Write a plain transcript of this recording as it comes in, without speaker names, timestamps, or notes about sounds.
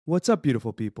What's up,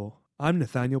 beautiful people? I'm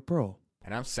Nathaniel Pearl,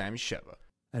 And I'm Sam Sheva.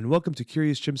 and welcome to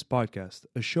Curious Chimps Podcast,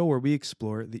 a show where we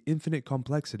explore the infinite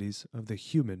complexities of the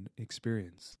human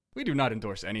experience. We do not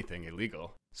endorse anything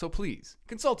illegal, so please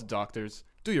consult doctors,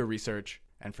 do your research,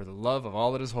 and for the love of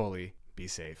all that is holy, be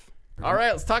safe. All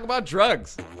right, let's talk about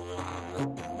drugs.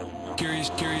 Curious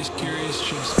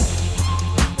Chimps.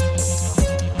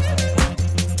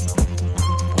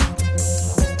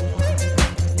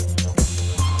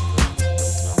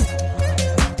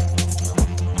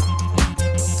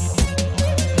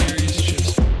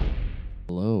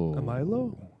 Hello.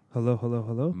 Milo?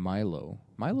 Hello. Milo.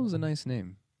 Milo's a nice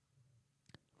name.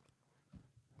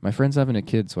 My friend's having a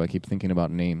kid, so I keep thinking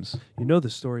about names. You know the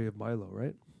story of Milo,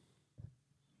 right?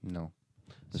 No.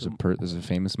 So- There's a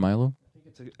famous Milo?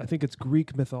 I think it's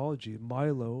Greek mythology.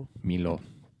 Milo, Milo.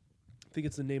 I think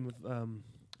it's the name of...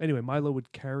 Anyway, Milo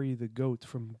would carry the goat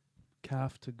from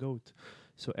calf to goat.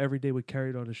 So every day would carry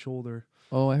it on his shoulder.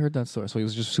 Oh, I heard that story. So he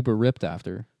was just super ripped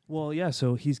after. Well, yeah,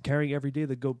 so he's carrying every day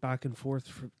the goat back and forth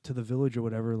to the village or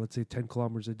whatever, let's say 10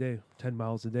 kilometers a day, 10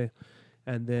 miles a day.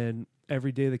 And then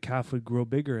every day the calf would grow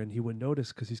bigger and he wouldn't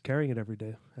notice because he's carrying it every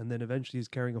day. And then eventually he's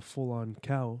carrying a full-on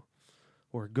cow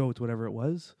or goat, whatever it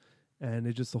was. And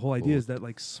it's just the whole idea is that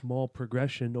like small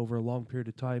progression over a long period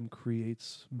of time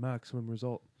creates maximum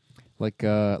result. Like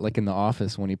in The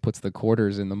Office when he puts the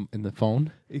quarters in the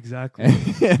phone. Exactly.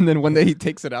 And then one day he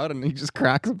takes it out and he just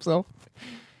cracks himself.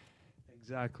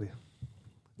 Exactly.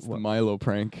 It's the Milo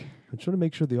prank. I'm trying to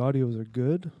make sure the audios are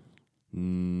good.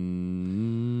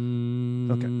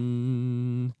 Okay.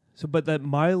 So, but that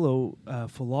Milo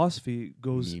philosophy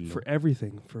goes Milo. for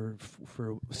everything, for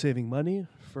saving money,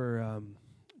 for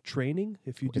training.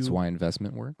 If you do, It's why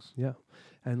investment works. yeah,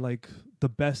 and like the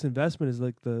best investment is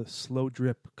like the slow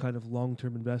drip kind of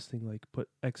long-term investing. Like put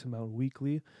X amount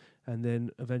weekly, and then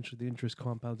eventually the interest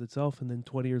compounds itself, and then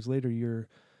 20 years later, your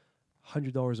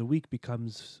 $100 a week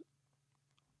becomes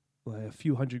like a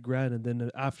few hundred grand, and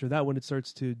then after that, when it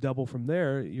starts to double from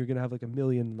there, you're gonna have like $1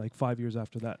 million like 5 years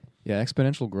after that. Yeah,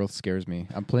 exponential growth scares me.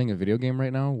 I'm playing a video game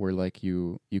right now where like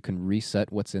you can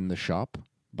reset what's in the shop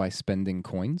by spending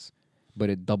coins,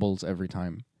 but it doubles every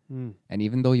time. And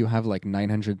even though you have like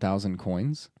 900,000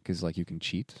 coins, because like you can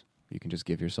cheat, you can just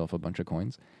give yourself a bunch of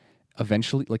coins.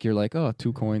 Eventually, like you're like, oh,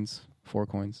 2 coins, 4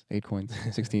 coins, 8 coins,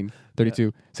 16,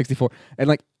 32, 64. And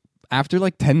like after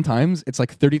like 10 times, it's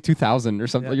like 32,000 or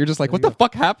something. Yeah, You're just like, there what you the go.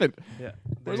 fuck happened? Yeah,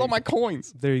 Where's all my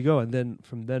coins? There you go. And then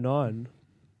from then on,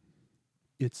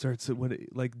 it starts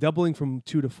like doubling from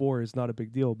 2 to 4 is not a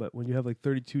big deal. But when you have like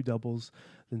 32 doubles,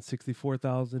 then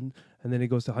 64,000, and then it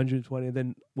goes to 120, and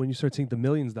then when you start seeing the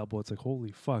millions double, it's like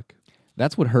holy fuck.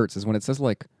 That's what hurts is when it says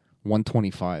like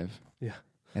 125. Yeah.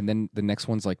 And then the next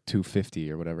one's like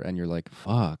 250 or whatever. And you're like,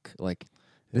 fuck. Like,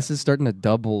 this is starting to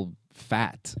double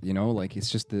fat, you know? Like, it's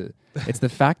just it's the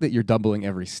fact that you're doubling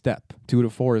every step. 2 to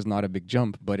 4 is not a big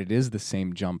jump, but it is the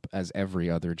same jump as every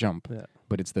other jump. Yeah.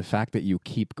 But it's the fact that you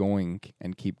keep going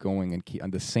and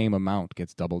the same amount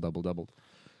gets doubled. You double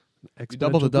the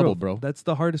Exponential double, growth. bro. That's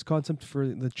the hardest concept for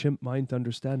the chimp mind to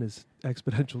understand is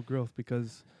exponential growth,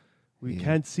 because we Yeah.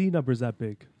 can't see numbers that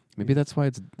big. Maybe that's why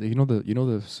it's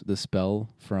the spell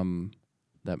from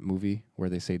that movie where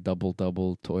they say double,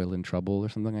 toil and trouble or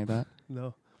something like that.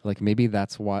 No. Like maybe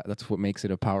that's what makes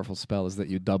it a powerful spell is that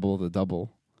you double the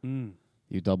double.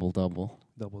 You double. Double.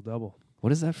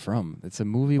 What is that from? It's a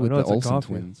movie Oh, with no, the it's a Olsen coffee.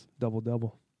 twins.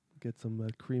 Double. Get some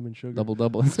cream and sugar.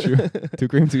 Double. It's true. 2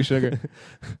 cream, 2 sugar.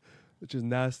 Which is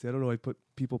nasty. I don't know why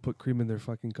people put cream in their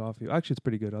fucking coffee. Actually, it's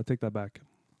pretty good. I'll take that back.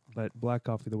 But black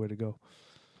coffee, the way to go.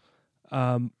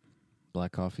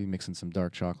 Black coffee, mixing some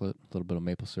dark chocolate, a little bit of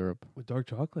maple syrup. With dark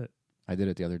chocolate. I did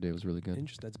it the other day. It was really good.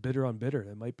 Interesting. That's bitter on bitter.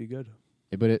 That might be good.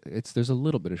 Yeah, but there's a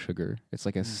little bit of sugar. It's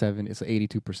like it's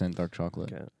 82% dark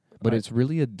chocolate. Okay. But it's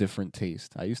really a different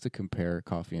taste. I used to compare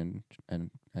coffee and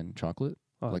chocolate,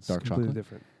 like it's dark completely chocolate.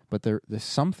 different. But there's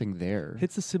something there.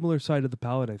 Hits the similar side of the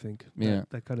palate, I think. Yeah.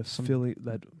 That kind of Some filling,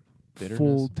 that bitterness.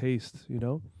 full taste, you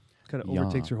know? Kind of Yeah.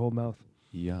 overtakes your whole mouth.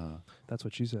 Yeah. That's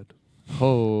what she said.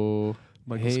 Oh.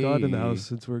 Michael Scott in the Hey. house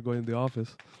since we're going to the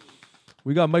office.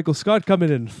 We got Michael Scott coming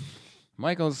in.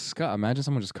 Michael Scott. Imagine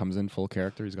someone just comes in full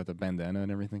character. He's got the bandana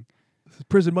and everything. This is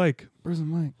Prison Mike. Where's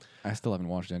Mike? I still haven't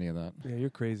watched any of that. Yeah, you're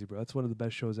crazy, bro. That's one of the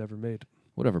best shows ever made.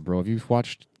 Whatever, bro. Have you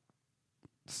watched...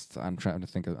 I'm trying to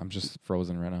think of... I'm just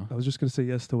frozen right now. I was just going to say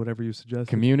yes to whatever you suggested.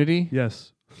 Community?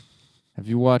 Yes. Have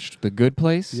you watched The Good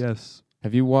Place? Yes.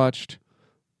 Have you watched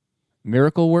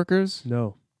Miracle Workers?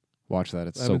 No. Watch that.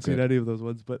 It's I so haven't seen good. any of those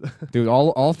ones, but Dude,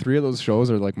 all 3 of those shows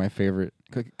are like my favorite.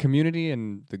 Community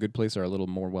and The Good Place are a little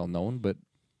more well known, but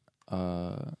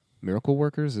Miracle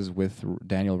Workers is with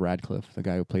Daniel Radcliffe, the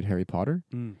guy who played Harry Potter,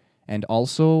 Mm. and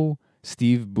also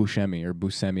Steve Buscemi or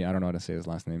Buscemi. I don't know how to say his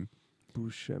last name.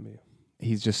 Buscemi.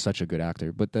 He's just such a good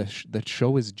actor. But the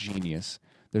show is genius.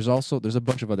 There's a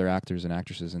bunch of other actors and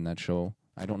actresses in that show.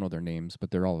 I don't know their names,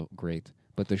 but they're all great.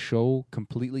 But the show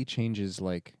completely changes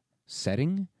like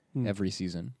setting every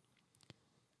season.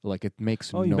 Like it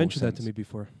makes Oh, you no mentioned sense. that to me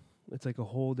before. It's like a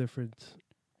whole different.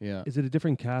 Yeah. Is it a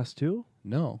different cast too?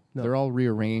 No. No. They're all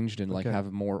rearranged and like Okay.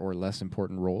 have more or less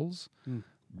important roles, Mm.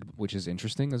 which is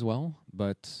interesting as well.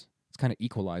 But it's kind of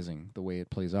equalizing the way it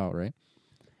plays out, right?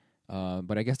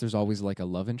 But I guess there's always like a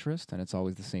love interest, and it's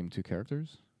always the same two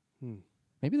characters. Hmm.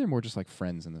 Maybe they're more just like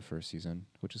friends in the first season,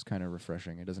 which is kind of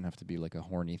refreshing. It doesn't have to be like a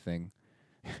horny thing.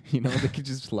 You know, they could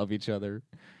just love each other.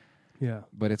 Yeah.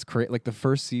 But it's like the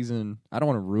first season, I don't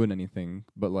want to ruin anything,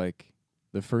 but like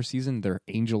the first season, they're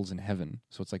angels in heaven.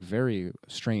 So it's like very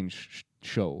strange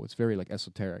show. It's very like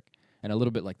esoteric and a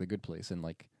little bit like The Good Place and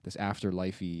like this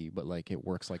afterlife-y, but like it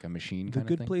works like a machine The kind of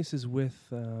Good thing. Place is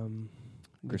with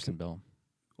Kristen Bell.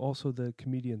 also the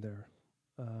comedian there,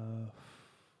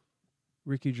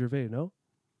 Ricky Gervais. No,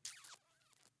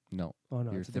 No, oh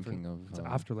no, you're it's a different. thinking of It's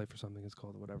Afterlife or something. It's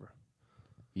called or whatever.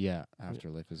 yeah,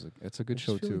 Afterlife is it's a good I just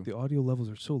show feel too. like the audio levels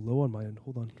are so low on my end.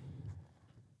 Hold on.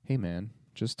 Hey man,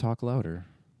 just talk louder.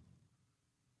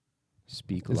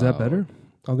 Speak loud. Is that better?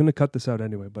 I'm gonna cut this out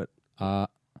anyway. But Uh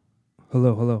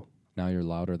hello. now you're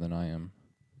louder than I am.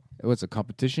 What's a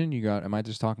competition? Am I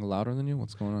just talking louder than you?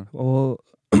 What's going on? Well,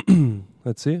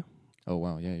 let's see. Oh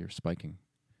wow, yeah, you're spiking.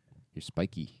 You're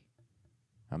spiky.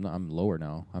 I'm lower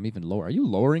now. I'm even lower. Are you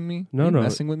lowering me? No, Are you no.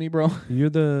 messing with me, bro?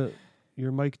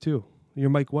 You're mic 2. You're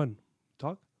mic 1.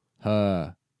 Talk.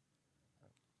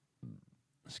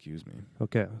 Excuse me.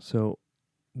 Okay, so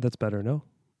that's better. No.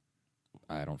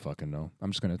 I don't fucking know.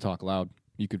 I'm just gonna talk loud.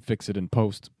 You could fix it in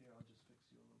post.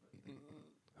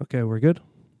 Okay, we're good.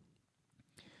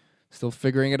 Still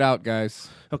figuring it out, guys.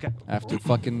 Okay. After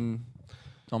fucking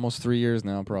almost 3 years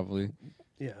now, probably.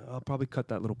 Yeah, I'll probably cut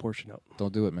that little portion out.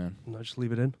 Don't do it, man. No, just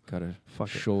leave it in. Gotta Fuck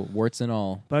it. show warts and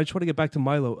all. But I just want to get back to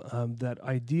Milo. That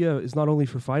idea is not only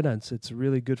for finance; it's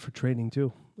really good for training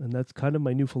too. And that's kind of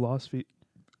my new philosophy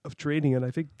of training. And I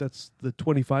think that's the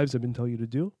 25s I've been telling you to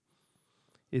do.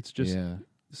 It's just yeah.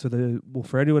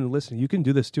 for anyone listening, you can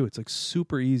do this too. It's like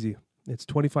super easy. It's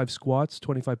 25 squats,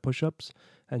 25 push-ups,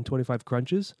 and 25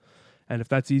 crunches. And if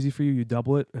that's easy for you, you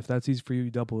double it. If that's easy for you,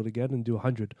 you double it again and do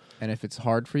 100. And if it's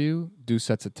hard for you, do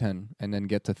sets of 10 and then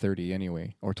get to 30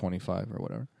 anyway, or 25 or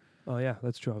whatever. Oh yeah,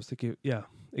 that's true. I was thinking, yeah,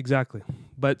 exactly.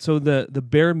 But so the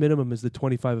bare minimum is the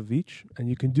 25 of each, and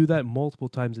you can do that multiple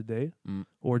times a day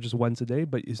or just once a day.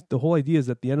 But the whole idea is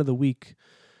at the end of the week,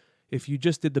 if you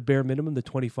just did the bare minimum, the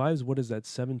 25s, what is that?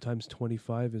 7 times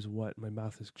 25 is what? My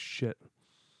math is shit.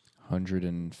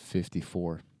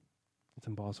 154. It's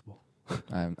impossible.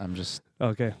 I'm just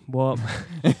Okay, well,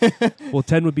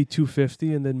 10 would be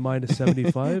 250, and then minus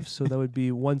 75, so that would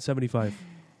be 175.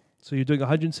 So you're doing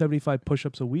 175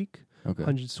 push-ups a week, okay.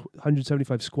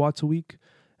 175 squats a week,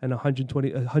 and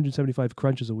 175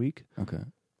 crunches a week. Okay.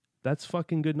 That's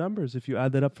fucking good numbers if you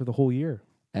add that up for the whole year.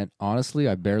 And honestly,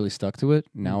 I barely stuck to it.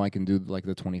 Now I can do like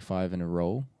the 25 in a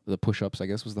row. The push-ups, I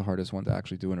guess, was the hardest one to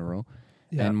actually do in a row.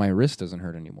 Yeah. And my wrist doesn't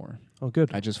hurt anymore. Oh,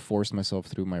 good. I just forced myself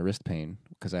through my wrist pain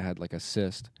because I had like a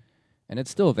cyst. And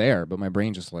it's still there, but my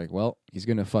brain just like, well, he's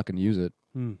going to fucking use it.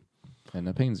 And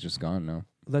the pain's just gone now.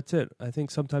 That's it. I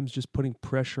think sometimes just putting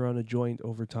pressure on a joint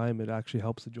over time, it actually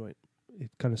helps the joint.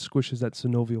 It kind of squishes that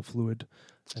synovial fluid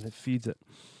and it feeds it.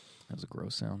 That was a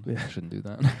gross sound. Yeah. I shouldn't do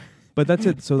that. But that's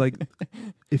it. So like,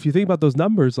 if you think about those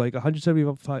numbers, like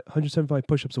 175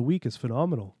 push-ups a week is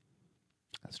phenomenal.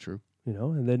 That's true. You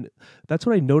know, and then that's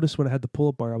what I noticed when I had the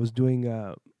pull-up bar. I was doing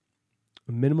a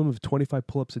minimum of 25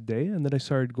 pull-ups a day, and then I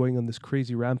started going on this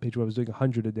crazy rampage where I was doing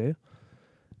 100 a day.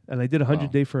 And I did 100 a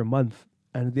day for a month.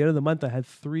 And at the end of the month, I had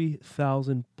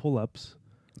 3,000 pull-ups.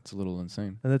 It's a little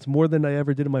insane. And that's more than I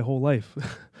ever did in my whole life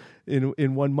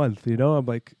in 1 month. You know, I'm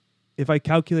like, if I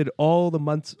calculated all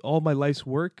my life's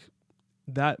work,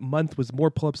 that month was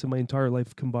more pull-ups than my entire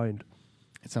life combined.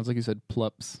 It sounds like you said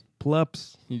plups.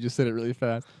 Pull-ups. You just said it really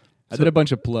fast. I So- did a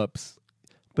bunch of plups.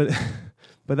 But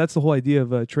that's the whole idea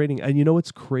of training. And you know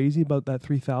what's crazy about that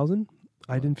 3,000?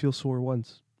 I didn't feel sore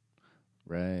once.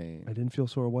 Right. I didn't feel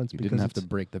sore once You because didn't have to it's-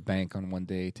 break the bank on one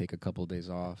day, take a couple of days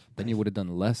off. Then you would have done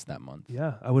less that month.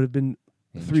 Yeah, I would have been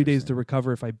 3 days to Interesting.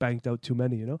 recover if I banked out too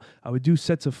many, you know? I would do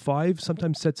sets of 5,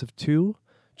 sometimes sets of 2,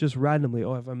 just randomly.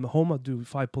 Oh, if I'm home, I'll do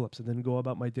 5 pull-ups and then go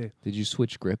about my day. Did you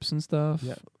switch grips and stuff?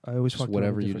 Yeah, I always Just fucked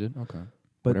whatever around you with did? Okay.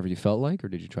 But- Whatever you felt like, or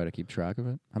did you try to keep track of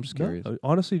it? I'm just curious. different- No,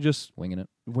 honestly, just Winging it.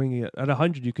 winging it. At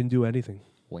 100, you can do anything.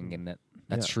 winging it.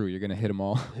 That's Yeah. true. You're gonna hit them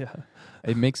all. Yeah.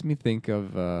 It makes me think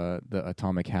of the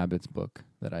Atomic Habits book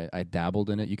that I dabbled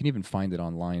in it. You can even find it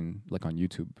online, like on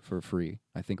YouTube for free.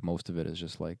 I think most of it is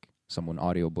just like someone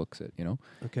audiobooks it, you know?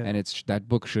 Okay. And that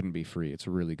book shouldn't be free. It's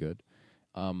really good.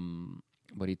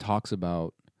 But he talks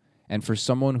about, and for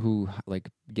someone who like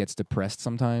gets depressed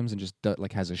sometimes and just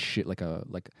like has a shit I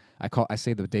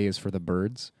say the day is for the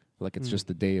birds. Like it's just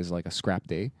the day is like a scrap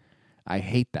day. I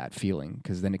hate that feeling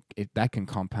because then that can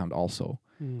compound also.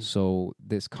 So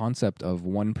this concept of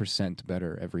 1%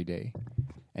 better every day.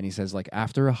 And he says like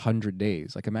after 100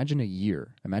 days, like imagine a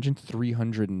year, imagine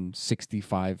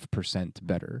 365%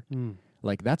 better.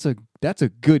 Like that's a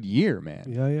good year, man.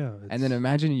 Yeah. And then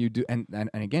imagine you do, and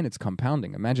again, it's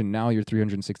compounding. Imagine now you're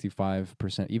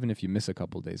 365%, even if you miss a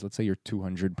couple of days. Let's say you're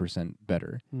 200%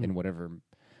 better in whatever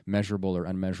measurable or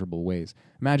unmeasurable ways.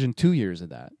 Imagine 2 years of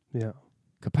that. Yeah.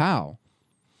 Kapow.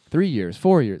 3 years,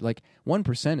 4 years. Like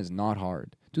 1% is not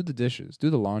hard. Do the dishes, do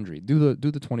the laundry, do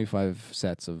the 25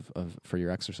 sets of for your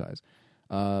exercise.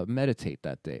 Meditate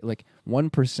that day. Like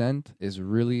 1% is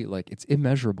really like it's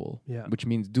immeasurable. Yeah. Which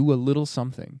means do a little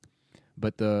something.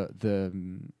 But the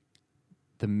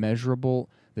measurable,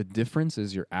 the difference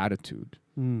is your attitude.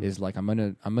 Is like I'm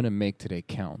gonna make today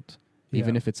count.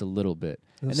 Even if it's a little bit.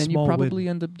 And then you probably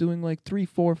end up doing like 3,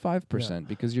 4, 5%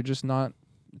 because you're just not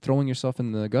throwing yourself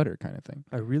in the gutter kind of thing.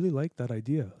 I really like that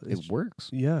idea. It works.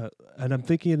 Yeah. And I'm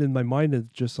thinking it in my mind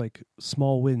of just like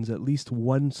small wins, at least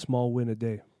one small win a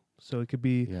day. So it could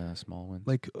be Small wins.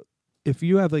 like if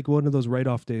you have like one of those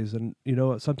write-off days, and you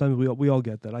know sometimes we all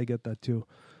get that. I get that too.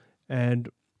 And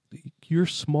your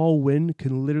small win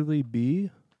can literally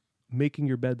be making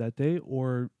your bed that day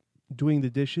or doing the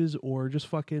dishes or just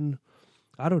fucking,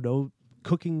 I don't know,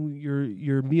 cooking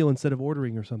your meal instead of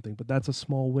ordering or something. But that's a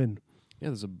small win. Yeah,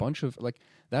 there's a bunch of like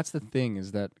that's the thing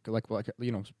is that like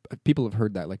you know people have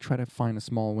heard that like try to find a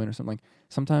small win or something. Like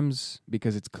sometimes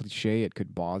because it's cliche, it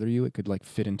could bother you. It could like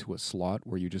fit into a slot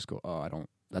where you just go, oh,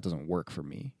 that doesn't work for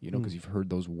me, you know, because you've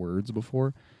heard those words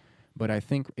before. But I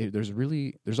think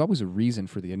there's always a reason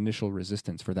for the initial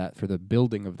resistance for the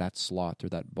building of that slot or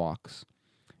that box,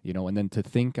 you know, and then to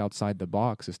think outside the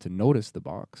box is to notice the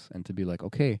box and to be like,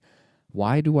 okay,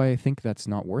 why do I think that's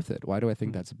not worth it? Why do I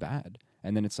think that's bad?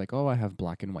 And then it's like, oh, I have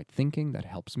black and white thinking that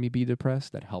helps me be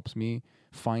depressed, that helps me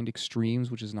find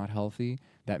extremes, which is not healthy,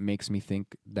 that makes me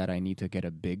think that I need to get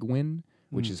a big win,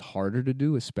 which is harder to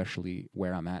do, especially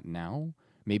where I'm at now.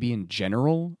 Maybe in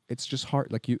general, it's just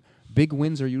hard. Like big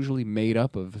wins are usually made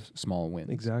up of small wins.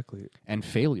 Exactly. And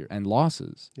failure and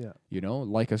losses. Yeah. You know,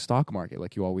 like a stock market,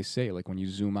 like you always say, like when you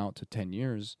zoom out to 10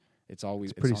 years, it's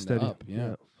always pretty on steady. The up.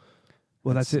 Yeah.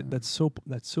 Well, that's it. That's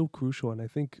so crucial. And I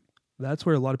think that's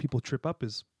where a lot of people trip up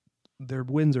is their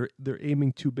wins they're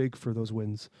aiming too big for those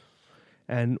wins.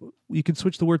 And you can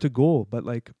switch the word to goal, but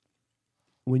like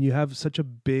when you have such a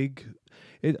big,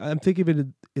 I'm thinking of it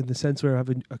in the sense where I have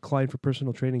a client for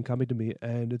personal training coming to me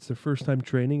and it's their first time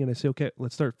training and I say, okay,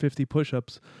 let's start 50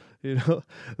 push-ups. You know,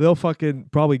 they'll fucking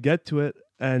probably get to it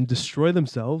and destroy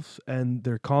themselves and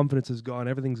their confidence is gone.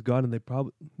 Everything's gone and they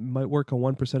probably might work on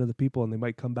 1% of the people and they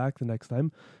might come back the next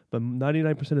time. But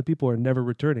 99% of people are never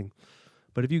returning.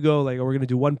 But if you go like, oh, we're going to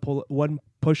do one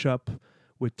push-up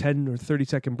with 10 or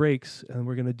 30-second breaks, and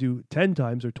we're going to do 10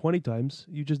 times or 20 times,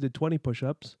 you just did 20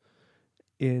 push-ups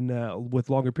with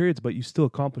longer periods, but you still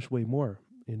accomplished way more,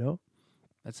 you know?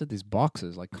 That's it, these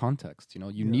boxes, like context, you know,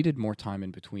 you needed more time in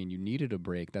between. You needed a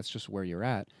break. That's just where you're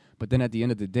at. But then at the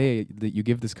end of the day, you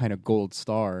give this kind of gold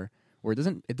star where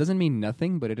it doesn't mean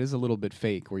nothing, but it is a little bit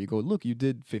fake where you go, look, you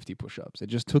did 50 push-ups. It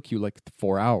just took you like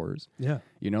 4 hours. Yeah.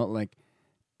 You know, like,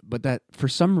 but that for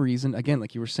some reason, again,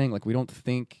 like you were saying, like we don't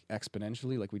think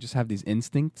exponentially, like we just have these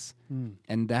instincts.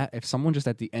 And that if someone just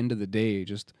at the end of the day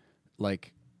just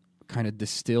like kind of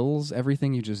distills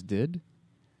everything you just did,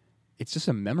 it's just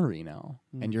a memory now.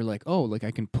 And you're like, oh, like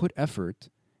I can put effort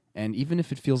and even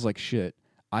if it feels like shit,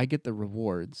 I get the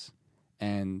rewards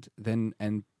and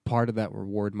part of that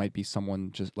reward might be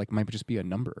someone just like might just be a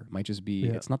number, might just be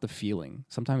it's not the feeling.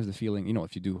 Sometimes the feeling, you know,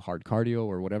 if you do hard cardio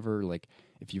or whatever, like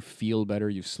if you feel better,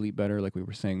 you sleep better, like we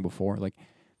were saying before, like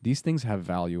these things have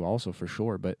value also for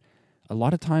sure, but a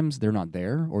lot of times they're not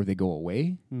there or they go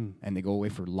away and they go away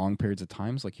for long periods of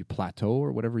times, like you plateau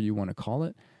or whatever you want to call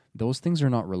it. Those things are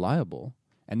not reliable.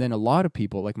 And then a lot of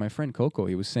people, like my friend Coco,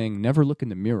 he was saying, never look in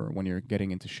the mirror when you're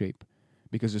getting into shape.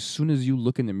 Because as soon as you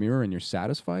look in the mirror and you're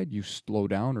satisfied, you slow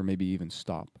down or maybe even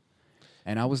stop.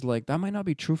 And I was like, that might not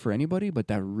be true for anybody, but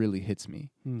that really hits me.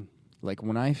 Like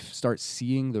when I start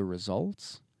seeing the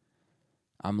results,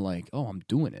 I'm like, oh, I'm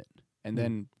doing it. And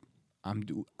then I'm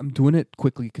doing it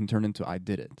quickly can turn into I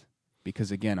did it.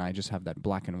 because again, I just have that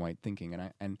black and white thinking,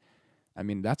 and I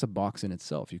mean that's a box in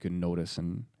itself. You can notice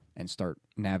and start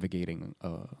navigating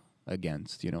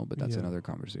against, you know, but that's Yeah. another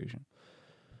conversation.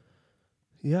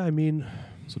 Yeah, I mean,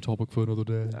 It's a topic for another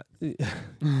day.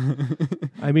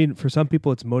 I mean, for some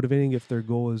people, it's motivating if their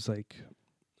goal is like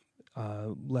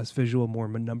less visual, more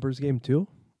numbers game too.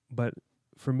 But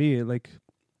for me, like,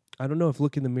 I don't know if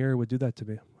looking in the mirror would do that to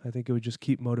me. I think it would just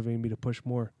keep motivating me to push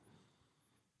more.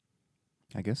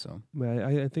 I guess so.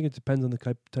 I think it depends on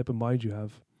the type of mind you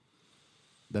have.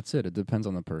 That's it. It depends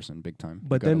on the person, big time.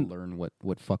 But you gotta then- learn what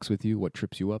fucks with you, what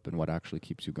trips you up, and what actually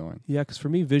keeps you going. Yeah, because for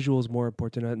me, visual is more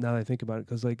important now that I think about it.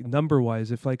 Because like number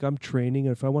wise, if like I'm training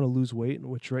and if I want to lose weight,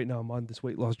 which right now I'm on this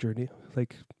weight loss journey,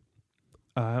 like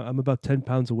I'm about 10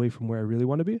 pounds away from where I really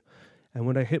want to be. And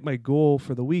when I hit my goal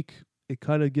for the week, it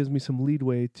kind of gives me some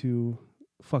leadway to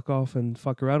fuck off and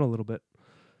fuck around a little bit.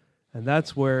 And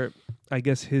that's where I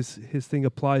guess his thing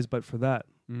applies, but for that,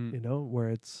 you know, where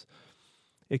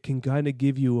it can kind of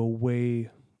give you a way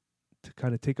to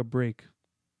kind of take a break.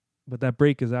 But that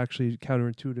break is actually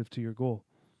counterintuitive to your goal.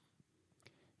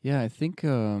 Yeah, I think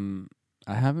I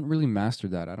haven't really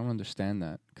mastered that. I don't understand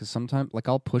that because sometimes, like,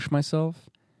 I'll push myself,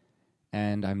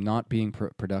 and I'm not being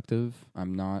productive.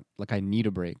 I'm not like I need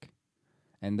a break,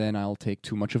 and then I'll take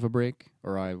too much of a break,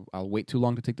 or I'll wait too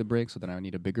long to take the break, so then I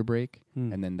need a bigger break,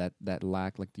 and then that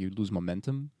lack, like, you lose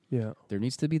momentum. Yeah. There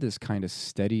needs to be this kind of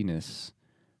steadiness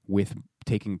with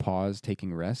taking pause,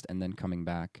 taking rest, and then coming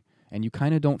back, and you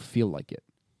kind of don't feel like it.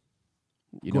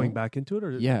 You Going know? back into it,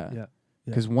 or Yeah.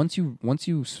 Because once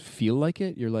you feel like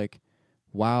it, you're like,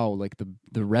 wow, like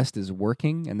the rest is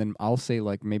working. And then I'll say,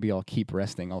 like, maybe I'll keep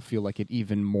resting. I'll feel like it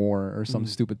even more or some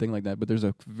stupid thing like that. But there's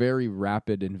a very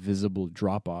rapid and visible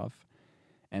drop off.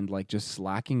 And like just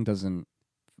slacking doesn't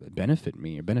benefit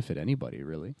me or benefit anybody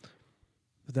really.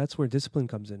 But that's where discipline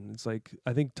comes in. It's like,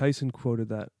 I think Tyson quoted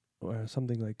that, or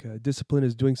something like, discipline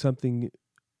is doing something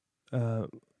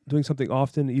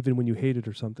often, even when you hate it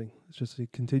or something. It's just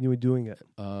continuing doing it.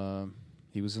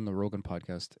 He was in the Rogan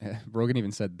podcast. Rogan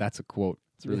even said that's a quote.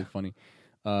 It's really Yeah. funny.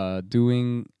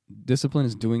 Doing discipline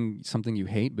is doing something you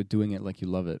hate, but doing it like you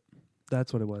love it.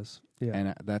 That's what it was. Yeah.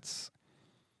 And that's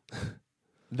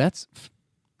that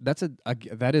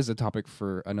is a topic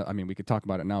for. I mean, we could talk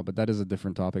about it now, but that is a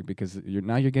different topic because you're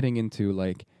getting into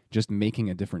like just making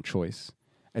a different choice.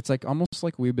 It's like almost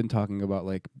like we've been talking about,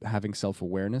 like having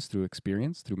self-awareness through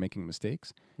experience, through making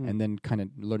mistakes, and then kind of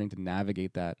learning to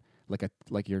navigate that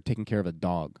like you're taking care of a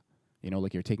dog. You know,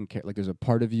 like you're taking care, like there's a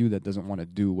part of you that doesn't want to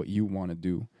do what you want to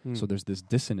do. So there's this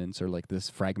dissonance or like this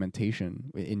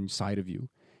fragmentation inside of you.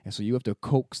 And so you have to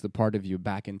coax the part of you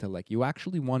back into like, you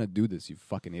actually want to do this, you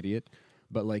fucking idiot.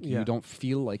 But like you don't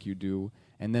feel like you do.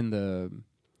 And then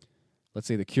let's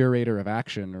say the curator of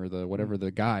action or the whatever,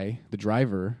 the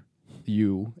driver,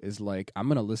 you is like, I'm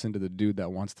going to listen to the dude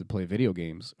that wants to play video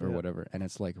games or whatever. And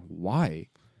it's like, why?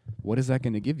 What is that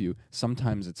going to give you?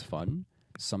 Sometimes it's fun.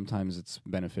 Sometimes it's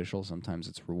beneficial. Sometimes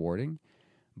it's rewarding.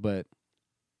 But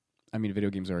I mean, video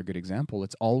games are a good example.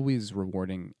 It's always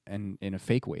rewarding and in a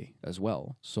fake way as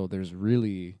well. So there's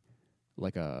really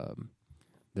like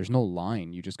there's no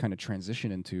line. You just kind of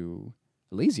transition into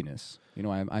laziness. You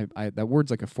know, I that word's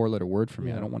like a 4-letter word for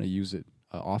me. Yeah. I don't want to use it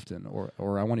often,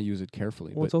 or I want to use it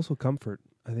carefully. Well, it's also comfort.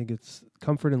 I think it's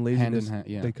comfort and hand laziness. in hand,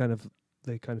 yeah.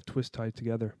 They kind of twist tied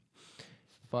together.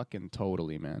 Fucking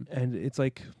totally, man. And it's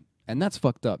like, And that's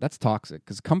fucked up. That's toxic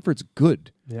because comfort's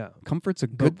good. yeah. Comfort's a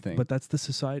good thing. But that's the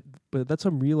society. But that's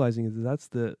what I'm realizing is that's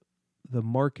the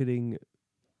marketing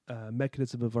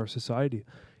mechanism of our society.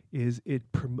 Is it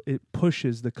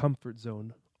pushes the comfort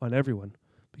zone on everyone,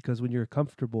 because when you're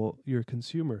comfortable, you're a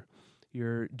consumer.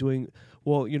 You're doing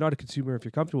well. You're not a consumer if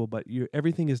you're comfortable, but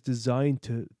everything is designed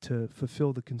to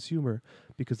fulfill the consumer,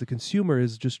 because the consumer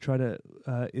is just trying to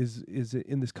is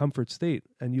in this comfort state.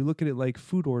 And you look at it like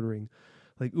food ordering,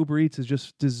 like Uber Eats is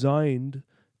just designed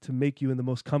to make you in the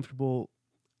most comfortable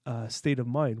state of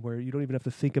mind, where you don't even have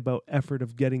to think about effort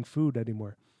of getting food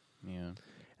anymore. yeah.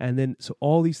 And then, so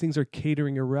all these things are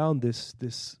catering around this.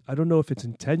 I don't know if it's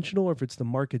intentional or if it's the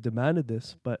market demanded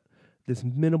this, but this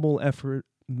minimal effort,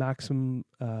 maximum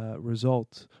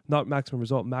result, not maximum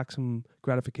result, maximum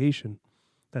gratification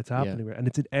that's happening. And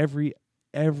it's in every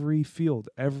field,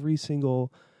 every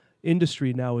single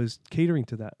industry now is catering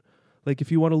to that. Like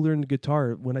if you want to learn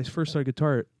guitar, when I first started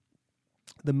guitar,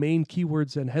 the main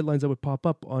keywords and headlines that would pop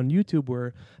up on YouTube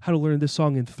were how to learn this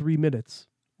song in 3 minutes.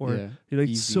 Or you know,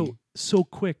 it's so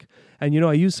quick. And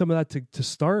I use some of that to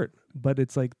start, but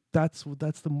it's like that's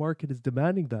the market is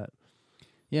demanding that.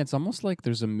 Yeah, it's almost like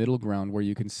there's a middle ground where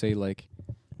you can say like,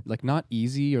 like not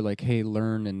easy or like, hey,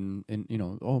 learn and you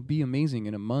know, oh, be amazing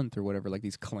in a month or whatever, like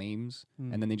these claims,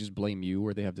 and then they just blame you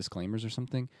or they have disclaimers or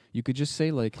something. You could just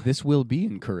say like, this will be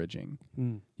encouraging.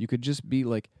 You could just be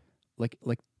like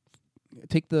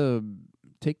take the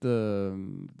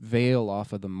veil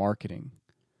off of the marketing,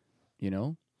 you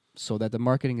know, so that the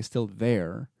marketing is still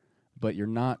there, but you're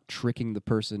not tricking the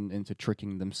person into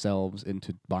tricking themselves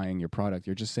into buying your product.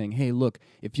 You're just saying, hey, look,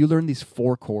 if you learn these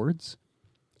 4 chords,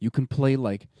 you can play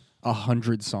like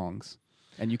 100 songs,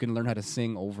 and you can learn how to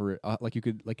sing over it. Like you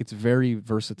could, like it's very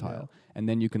versatile. And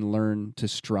then you can learn to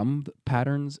strum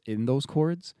patterns in those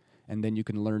chords, and then you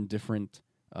can learn different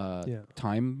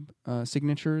time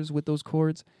signatures with those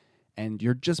chords. And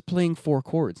you're just playing 4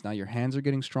 chords. Now your hands are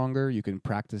getting stronger. You can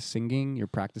practice singing. You're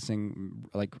practicing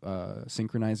like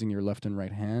synchronizing your left and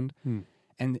right hand.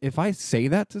 And if I say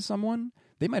that to someone,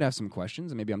 they might have some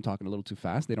questions, and maybe I'm talking a little too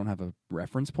fast. They don't have a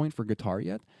reference point for guitar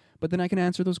yet. But then I can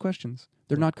answer those questions.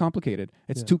 They're not complicated.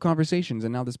 It's 2 conversations,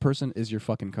 and now this person is your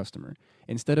fucking customer.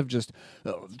 Instead of just,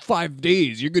 5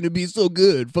 days, you're going to be so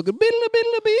good. Fucking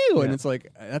biddle-a-biddle-a-biddle. And it's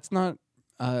like, that's not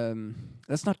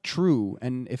true.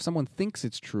 And if someone thinks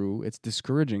it's true, it's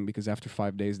discouraging because after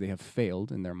 5 days they have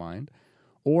failed in their mind.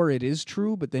 Or it is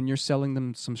true, but then you're selling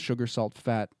them some sugar, salt,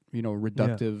 fat, you know,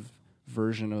 reductive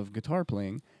version of guitar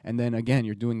playing. And then again,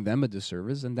 you're doing them a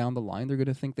disservice, and down the line they're going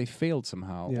to think they failed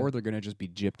somehow, or they're going to just be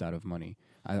gypped out of money.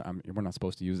 We're not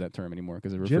supposed to use that term anymore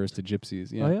because it refers to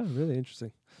gypsies. Yeah. Oh yeah, really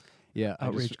interesting. Yeah,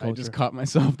 I just caught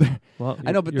myself there. Well,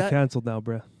 I know, but you're canceled now,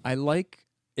 bruh. I like,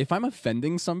 if I'm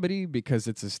offending somebody because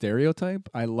it's a stereotype,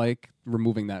 I like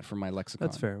removing that from my lexicon.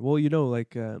 That's fair. Well, you know,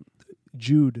 like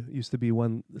Jude used to be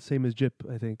one, the same as Jip,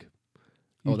 I think.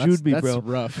 You Jude me, that's bro.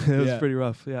 rough. It was pretty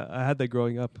rough. Yeah, I had that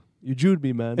growing up. You Jude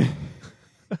me, man.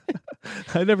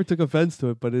 I never took offense to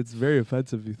it, but it's very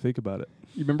offensive if you think about it.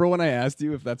 You remember when I asked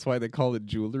you if that's why they call it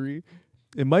jewelry?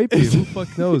 It might be. Who the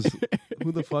fuck knows?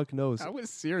 Who the fuck knows? I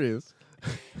was serious.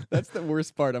 That's the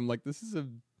worst part. I'm like, this is a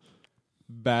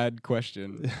bad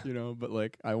question, you know, but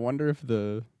like, I wonder if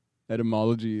the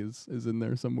etymology is in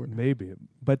there somewhere. Maybe.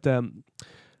 But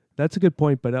that's a good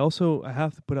point. But also, I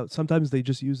have to put out, sometimes they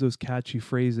just use those catchy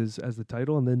phrases as the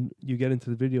title, and then you get into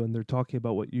the video and they're talking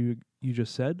about what you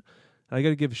just said. And I got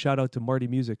to give a shout out to Marty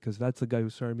Music, because that's the guy who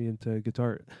started me into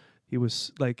guitar.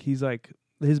 He's like,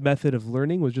 his method of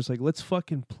learning was just like, let's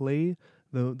fucking play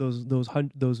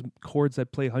those chords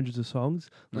that play hundreds of songs.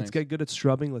 Let's get good at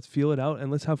strumming. Let's feel it out,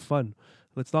 and let's have fun.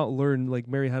 Let's not learn like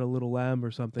Mary Had a Little Lamb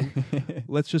or something.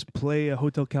 Let's just play a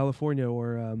Hotel California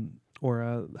or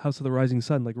House of the Rising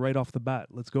Sun, like right off the bat.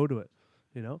 Let's go to it.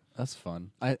 You know, that's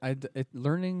fun.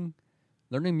 Learning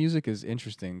music is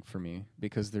interesting for me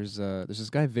because there's this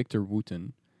guy Victor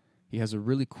Wooten. He has a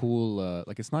really cool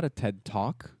like, it's not a TED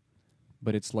Talk,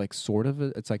 but it's like sort of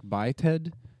it's like by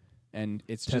TED, and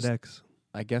it's TEDx. Just,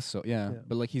 I guess so, yeah.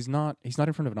 But like he's not in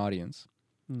front of an audience.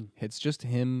 It's just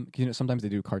him. You know, sometimes they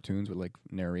do cartoons with like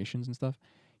narrations and stuff.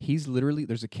 He's literally,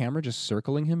 there's a camera just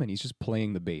circling him, and he's just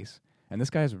playing the bass. And this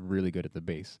guy is really good at the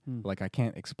bass. Like, I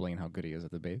can't explain how good he is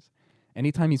at the bass.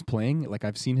 Anytime he's playing, like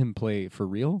I've seen him play for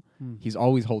real, he's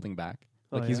always holding back.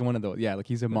 Like he's one of those, like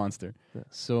he's a monster. Yeah.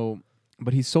 So,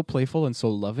 but he's so playful and so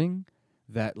loving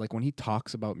that like when he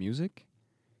talks about music,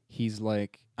 he's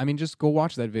like, I mean, just go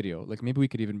watch that video. Like maybe we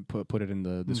could even put it in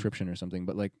the description or something.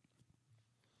 But like,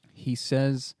 he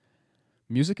says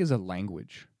music is a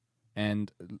language.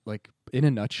 And like in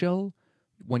a nutshell,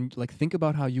 when like think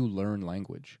about how you learn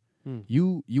language.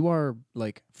 You are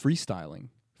like freestyling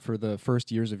for the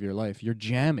first years of your life. You're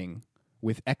jamming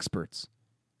with experts.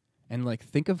 And like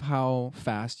think of how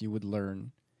fast you would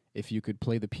learn if you could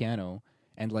play the piano,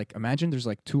 and like imagine there's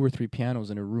like 2 or 3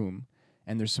 pianos in a room,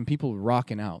 and there's some people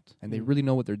rocking out and they really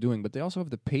know what they're doing, but they also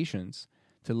have the patience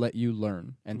to let you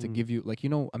learn and to give you, like, you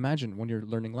know, imagine when you're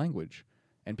learning language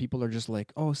and people are just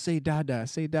like, oh, say dada,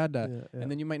 say dada. Yeah. And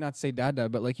then you might not say dada,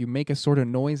 but like you make a sort of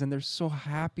noise and they're so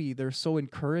happy, they're so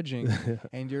encouraging.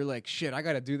 And you're like, shit, I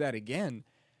got to do that again.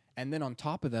 And then on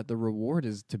top of that, the reward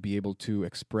is to be able to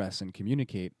express and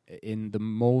communicate in the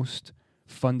most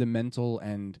fundamental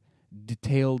and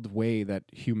detailed way that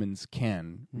humans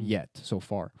can yet so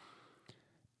far.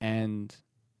 And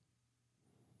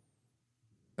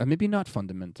maybe not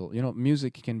fundamental. You know,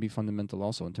 music can be fundamental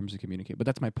also in terms of communicate. But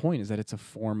that's my point, is that it's a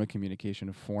form of communication,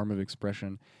 a form of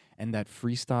expression, and that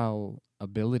freestyle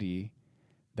ability,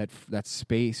 that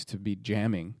space to be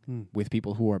jamming with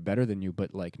people who are better than you,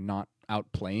 but like not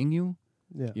outplaying you.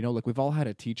 Yeah. You know, like we've all had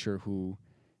a teacher who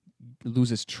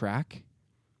loses track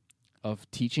of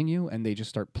teaching you, and they just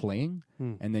start playing,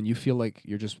 and then you feel like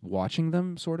you're just watching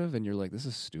them, sort of, and you're like, this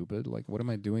is stupid. Like, what am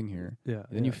I doing here? Yeah.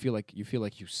 And then you feel like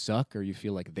you suck, or you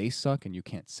feel like they suck, and you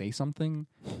can't say something,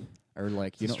 or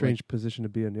like It's a strange position to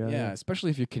be in. yeah,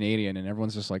 especially if you're Canadian and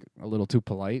everyone's just like a little too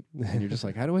polite, and you're just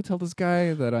like, how do I tell this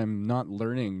guy that I'm not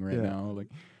learning right now? Like,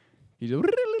 you just,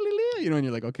 and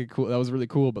you're like, okay, cool, that was really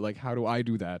cool, but like, how do I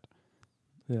do that?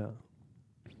 Yeah.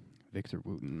 Victor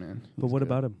Wooten, man. But what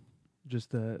about him?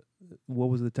 Just what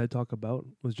was the TED Talk about?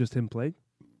 Was just him playing?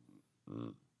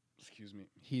 Excuse me.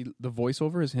 The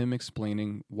voiceover is him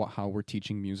explaining how we're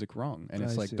teaching music wrong, and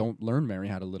it's like, don't learn Mary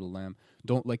Had a Little Lamb.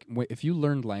 Don't like if you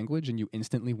learned language and you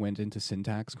instantly went into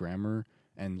syntax, grammar,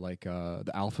 and like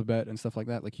the alphabet and stuff like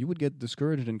that, like you would get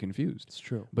discouraged and confused. It's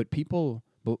true. But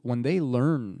when they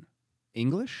learn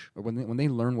English, or when they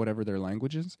learn whatever their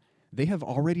language is, they have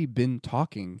already been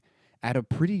talking at a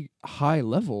pretty high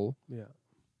level. Yeah.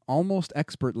 Almost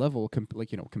expert level,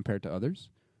 compared to others.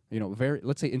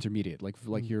 Let's say intermediate. Like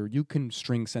you can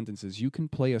string sentences, you can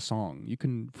play a song, you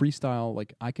can freestyle.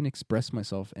 Like I can express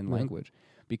myself in language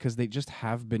because they just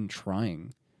have been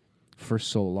trying for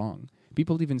so long.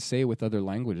 People even say with other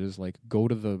languages, like, go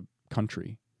to the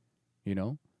country.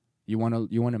 You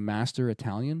want to master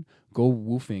Italian? Go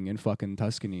woofing in fucking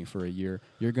Tuscany for a year.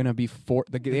 You're gonna be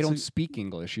they don't speak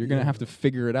English. You're gonna have to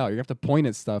figure it out. You have to point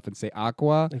at stuff and say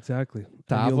aqua. Exactly.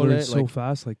 Tavole, you'll learn so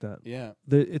fast like that. Yeah.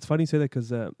 It's funny you say that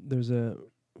because there's a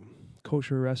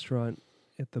kosher restaurant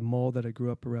at the mall that I grew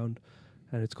up around,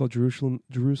 and it's called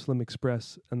Jerusalem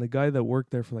Express. And the guy that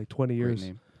worked there for like 20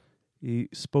 years, he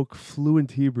spoke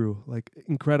fluent Hebrew, like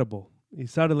incredible. He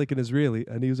sounded like an Israeli,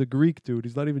 and he was a Greek dude.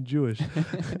 He's not even Jewish.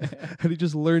 And he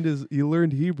just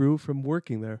learned Hebrew from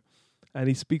working there. And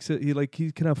he speaks it.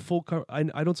 He can have full. I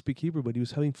don't speak Hebrew, but he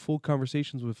was having full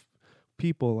conversations with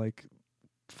people, like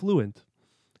fluent.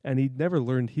 And he'd never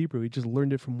learned Hebrew. He just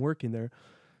learned it from working there.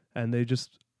 And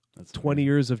that's 20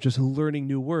 years of just learning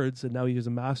new words, and now he is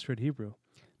a master at Hebrew.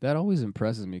 That always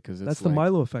impresses me because that's the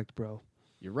Milo effect, bro.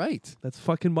 You're right. That's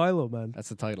fucking Milo, man. That's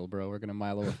the title, bro. We're gonna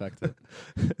Milo affect it.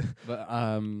 But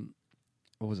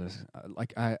what was this?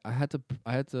 I had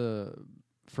to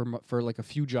for like a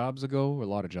few jobs ago, or a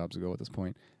lot of jobs ago at this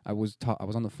point. I was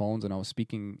on the phones and I was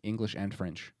speaking English and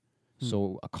French.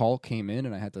 So a call came in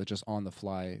and I had to just on the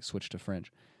fly switch to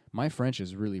French. My French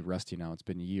is really rusty now. It's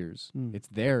been years. It's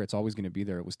there. It's always going to be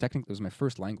there. It was my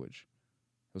first language.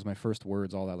 It was my first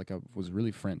words. All that. Like I was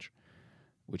really French.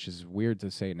 Which is weird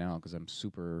to say now because I'm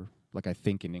super, like, I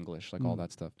think in English, like all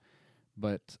that stuff.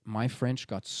 But my French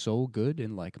got so good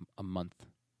in like a month.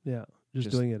 Yeah, just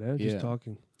doing it, just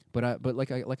talking. But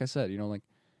like I said,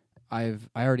 I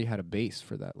already had a base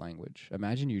for that language.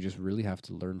 Imagine you just really have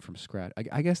to learn from scratch.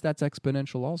 I guess that's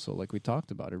exponential also, like we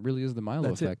talked about. It really is the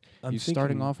Milo effect. You're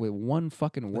starting off with one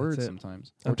fucking word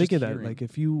sometimes. I'm thinking that, like,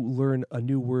 if you learn a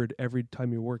new word every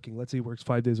time you're working, let's say he works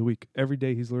 5 days a week, every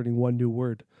day he's learning one new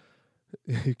word.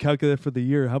 You calculate for the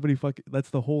year, how many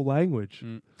that's the whole language.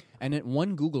 And at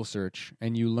one Google search,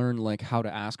 and you learn like how to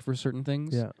ask for certain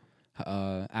things. Yeah.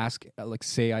 Ask like,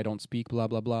 say I don't speak blah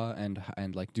blah blah, and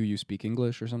like, do you speak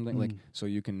English or something, like, so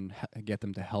you can get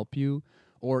them to help you,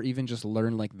 or even just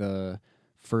learn like the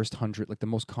first 100, like the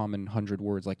most common 100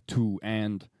 words, like to,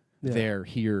 and, there,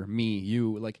 here, me,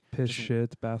 you, like piss,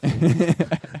 shit, bathroom.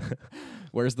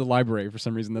 Where's the library? For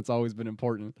some reason, that's always been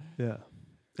important. Yeah.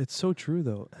 It's so true,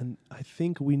 though. And I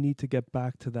think we need to get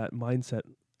back to that mindset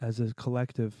as a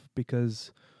collective,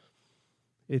 because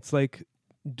it's like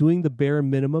doing the bare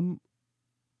minimum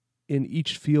in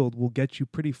each field will get you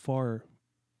pretty far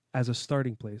as a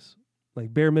starting place.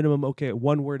 Like bare minimum, okay,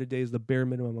 1 word a day is the bare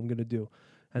minimum I'm going to do.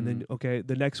 And then, okay,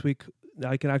 the next week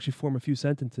I can actually form a few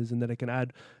sentences, and then I can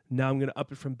add, now I'm going to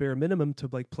up it from bare minimum to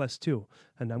like +2.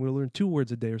 And now I'm going to learn 2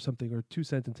 words a day or something, or 2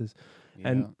 sentences. Yeah.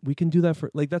 And we can do that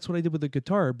for, like, that's what I did with the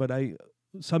guitar. But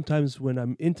sometimes when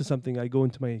I'm into something, I go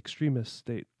into my extremist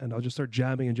state, and I'll just start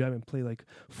jamming and play like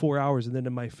 4 hours. And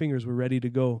then my fingers were ready to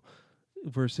go,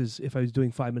 versus if I was doing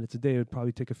 5 minutes a day, it would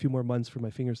probably take a few more months for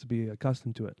my fingers to be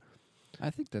accustomed to it. I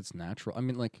think that's natural. I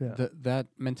mean, like that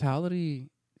mentality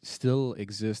still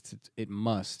exists. It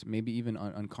must, maybe even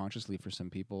unconsciously for some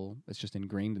people. It's just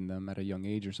ingrained in them at a young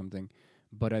age or something.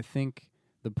 But I think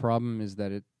the problem is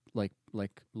that it, like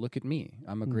look at me.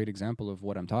 I'm a great example of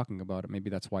what I'm talking about.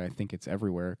 Maybe that's why I think it's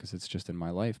everywhere, because it's just in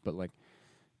my life. But like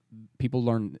people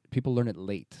learn it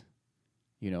late,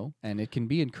 and it can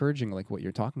be encouraging, like what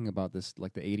you're talking about, this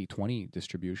like the 80-20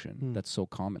 distribution that's so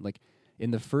common. Like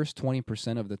in the first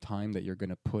 20% of the time that you're going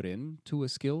to put into a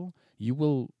skill, you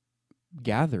will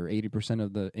gather 80%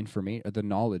 of the information, the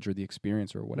knowledge or the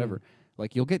experience or whatever.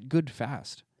 Like you'll get good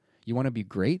fast. You want to be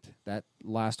great. That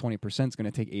last 20% is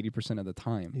going to take 80% of the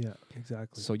time. Yeah,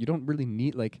 exactly. So you don't really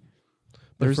need like.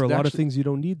 But for a lot of actually- things, you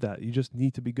don't need that. You just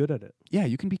need to be good at it. Yeah,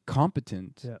 you can be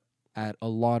competent Yeah. at a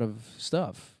lot of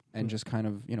stuff and Mm. just kind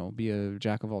of be a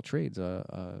jack of all trades.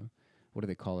 What do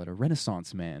they call it? A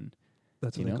Renaissance man.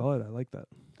 That's what You they know? call it. I like that.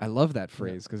 I love that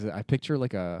phrase because I picture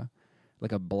like a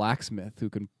blacksmith who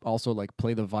can also like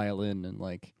play the violin and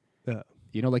like Yeah.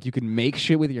 like you can make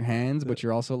shit with your hands, but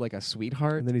you're also like a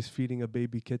sweetheart. And then he's feeding a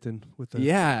baby kitten with the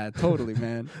Yeah, totally,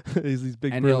 man. he's these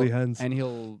big And burly he'll- hands. And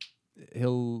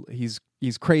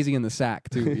he's crazy in the sack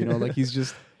too. Like he's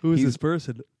just Who is he's- this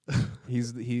person?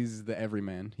 he's the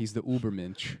everyman. He's the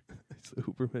Ubermensch. It's the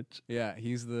Ubermensch. Yeah,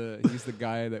 he's the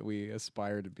guy that we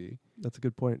aspire to be. That's a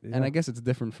good point. Yeah. And I guess it's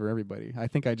different for everybody. I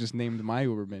think I just named my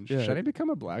Ubermensch. Yeah. Should I become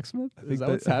a blacksmith? I think Is that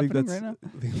what's happening right now?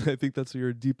 I think that's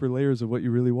your deeper layers of what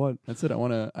you really want. That's it.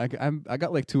 I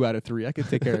got like 2 out of 3. I could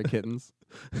take care of kittens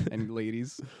and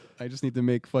ladies. I just need to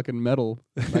make fucking metal.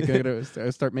 I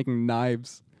gotta start making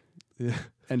knives Yeah.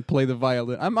 and play the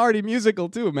violin. I'm already musical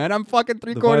too, man. I'm fucking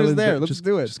 3 The quarters violin's there. got- Let's just,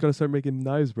 do it. Just gotta start making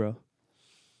knives, bro.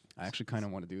 I actually kind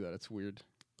of want to do that. It's weird.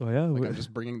 Oh yeah. Like I'm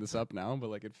just bringing this up now, but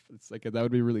like it's like that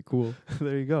would be really cool.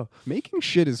 There you go. Making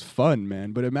shit is fun,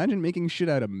 man. But imagine making shit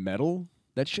out of metal.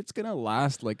 That shit's gonna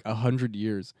last like 100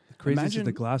 years. The craziest is the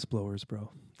Imagine- glass blowers,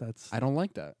 bro. That's I don't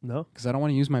like that no. because I don't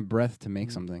want to use my breath to make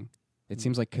Mm. something. It Mm.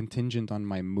 seems like contingent on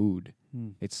my mood. Hmm.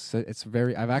 It's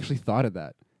very. I've actually thought of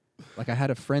that. Like I had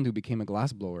a friend who became a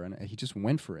glass blower and he just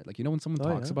went for it. Like when someone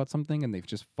Oh, talks yeah. about something and they've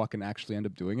just fucking actually end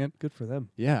up doing it. Good for them.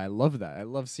 Yeah, I love that. I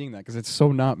love seeing that because it's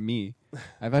so not me.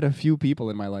 I've had a few people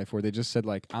in my life where they just said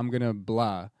like I'm gonna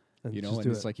blah, And and just it's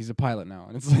do it. like he's a pilot now,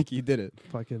 and it's like he did it.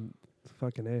 fucking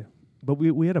A. But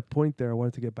we had a point there I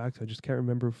wanted to get back to. I just can't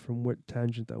remember from what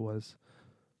tangent that was.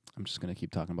 I'm just gonna keep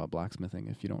talking about blacksmithing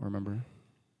if you don't remember.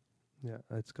 Yeah,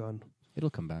 it's gone. It'll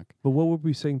come back. But what were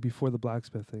we saying before the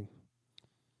blacksmith thing?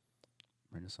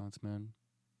 Renaissance man.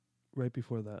 Right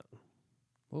before that.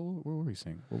 What were we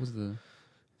saying? What was the?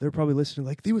 They're probably listening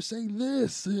like, they were saying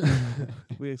this.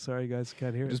 Sorry, guys,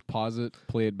 can't hear it. Just pause it,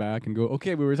 play it back, and go.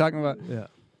 Okay, we were talking about Yeah.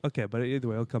 Okay, but either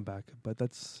way, I'll come back. But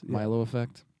that's yeah, Milo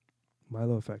effect.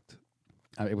 Milo effect.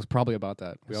 It was probably about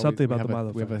that. Something about have the a-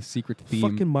 Milo We have a effect. secret theme.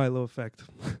 Fucking Milo effect.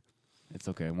 It's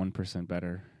okay. 1%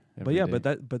 better. But every yeah,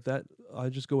 day. but that I'll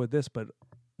just go with this. But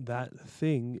that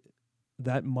thing,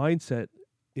 that mindset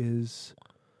is,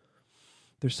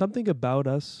 there's something about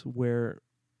us where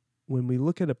when we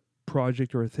look at a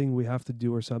project or a thing we have to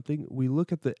do or something, we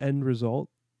look at the end result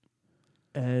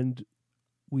and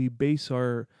we base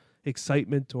our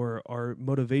excitement or our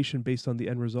motivation based on the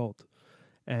end result.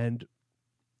 And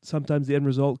sometimes the end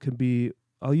result can be,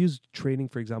 I'll use training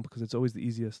for example because it's always the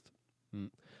easiest.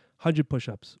 100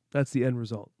 push-ups, that's the end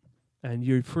result. And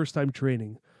your first time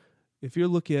training, if you're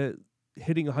looking at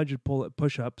hitting 100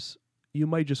 push-ups, you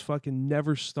might just fucking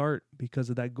never start because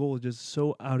of that goal is just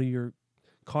so out of your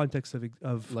context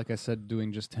of like I said,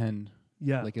 doing just 10.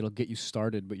 yeah. Like it'll get you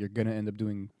started, but you're gonna end up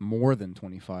doing more than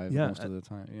 25 Yeah, most of the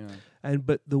time. Yeah. And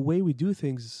but the way we do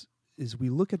things is we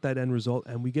look at that end result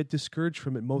and we get discouraged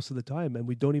from it most of the time, and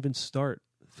we don't even start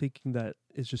thinking that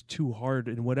it's just too hard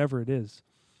in whatever it is.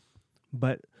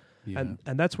 But and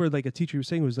that's where like a teacher was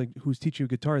saying was like who's teaching you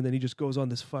guitar, and then he just goes on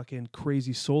this fucking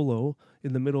crazy solo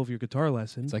in the middle of your guitar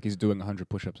lesson. It's like he's doing 100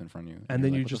 push-ups in front of you, And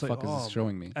then you're what just the like, fuck is oh, this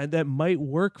showing me? And that might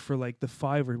work for like the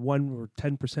 5 or 1 or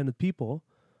 10% of people,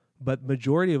 but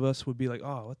majority of us would be like,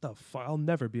 oh, what the fuck? I'll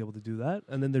never be able to do that.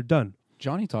 And then they're done.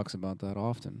 Johnny talks about that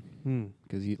often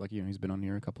because he's been on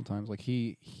here a couple times. Like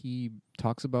he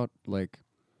talks about like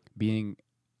being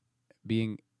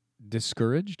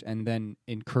discouraged and then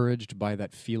encouraged by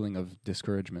that feeling of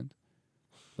discouragement.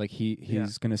 Like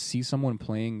he's gonna see someone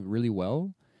playing really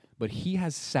well, but he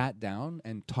has sat down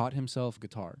and taught himself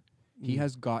guitar. He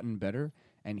has gotten better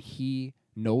and he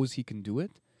knows he can do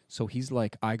it. So he's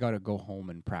like, I gotta go home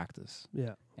and practice.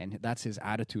 Yeah. And that's his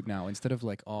attitude now. Instead of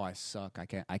like, oh, I suck,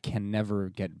 I can never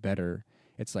get better.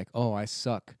 It's like, oh, I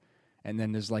suck. And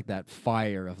then there's like that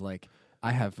fire of like,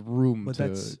 I have room But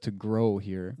that's- to grow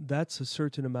here. That's a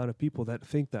certain amount of people that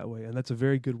think that way, and that's a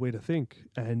very good way to think.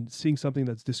 And seeing something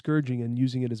that's discouraging and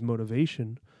using it as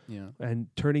motivation Yeah. and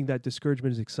turning that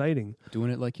discouragement as exciting. Doing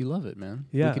it like you love it, man.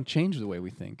 Yeah. We can change the way we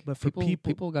think. But for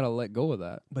people got to let go of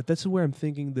that. But this is where I'm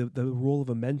thinking the role of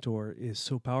a mentor is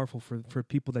so powerful for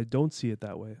people that don't see it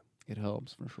that way. It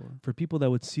helps for sure. For people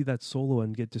that would see that solo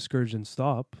and get discouraged and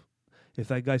stop, if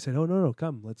that guy said, oh, no,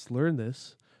 come, let's learn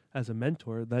this as a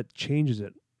mentor, that changes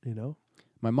it, you know?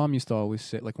 My mom used to always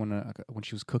say, like when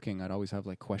she was cooking, I'd always have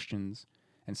like questions,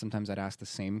 and sometimes I'd ask the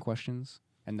same questions,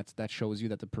 and that shows you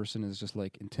that the person is just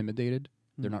like intimidated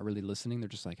They're not really listening. They're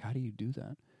just like, how do you do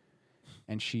that?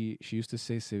 And she used to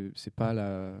say, c'est pas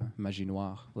la magie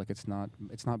noire. Like, it's not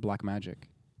black magic.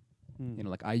 You know,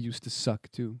 like, I used to suck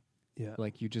too. Yeah.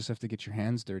 Like, you just have to get your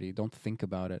hands dirty. Don't think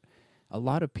about it. A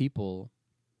lot of people,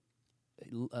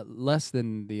 less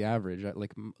than the average,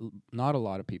 not a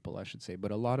lot of people, I should say,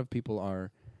 but a lot of people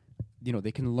are, you know,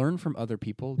 they can learn from other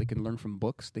people. They can learn from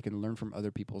books. They can learn from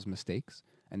other people's mistakes.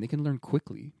 And they can learn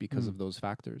quickly because of those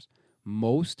factors.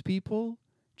 Most people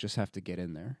just have to get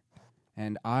in there.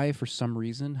 And I, for some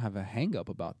reason, have a hang-up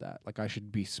about that. Like, I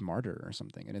should be smarter or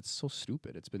something. And it's so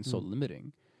stupid. It's been so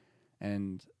limiting.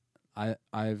 And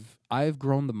I've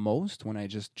grown the most when I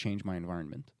just change my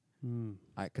environment.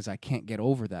 Because I can't get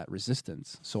over that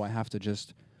resistance. So I have to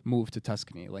just move to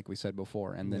Tuscany, like we said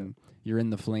before. And then you're in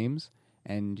the flames,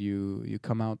 and you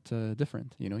come out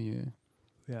different. You know,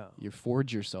 you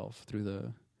forge yourself through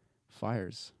the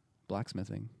fires,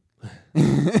 blacksmithing.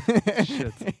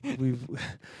 Shit.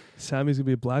 Sammy's gonna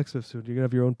be a blacksmith soon. You're gonna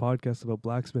have your own podcast about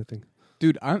blacksmithing.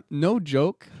 Dude, I'm no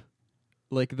joke.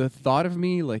 Like, the thought of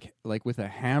me like with a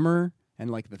hammer and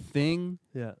like the thing,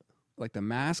 like the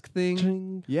mask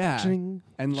thing, Ching,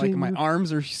 and like ching. my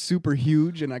arms are super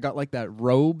huge, and I got like that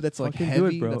robe that's like Fucking do it,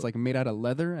 heavy, bro. that's like made out of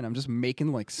leather, and I'm just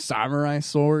making like samurai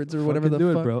swords or whatever the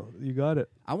do fuck. it, bro. You got it.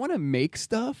 I want to make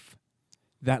stuff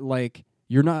that like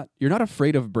you're not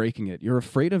afraid of breaking it. You're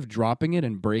afraid of dropping it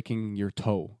and breaking your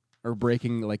toe or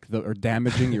breaking like or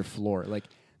damaging your floor. Like,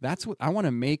 that's what I want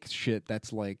to make. Shit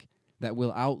that's like that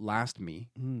will outlast me.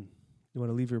 You want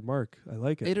to leave your mark. I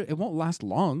like it. It won't last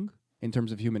long in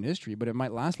terms of human history, but it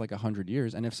might last like 100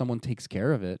 years. And if someone takes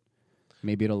care of it,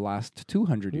 maybe it'll last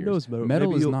 200 Who years. knows, metal? Metal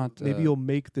maybe is you'll, not. Maybe you'll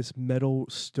make this metal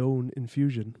stone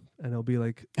infusion, and it'll be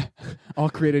like, I'll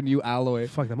create a new alloy.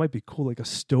 fuck, that might be cool. Like a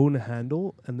stone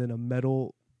handle and then a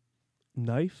metal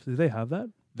knife. Do they have that?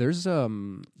 There's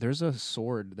a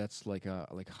sword that's like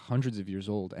hundreds of years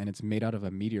old, and it's made out of a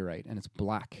meteorite, and it's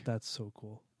black. That's so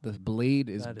cool. The blade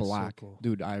is That is so black. cool.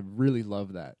 Dude, I really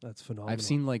love that. That's phenomenal. I've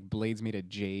seen like blades made of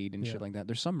jade and Yeah. shit like that.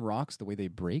 There's some rocks, the way they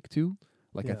break too.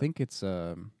 Like, I Yeah. think it's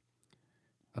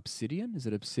obsidian. Is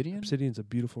it obsidian? Obsidian's a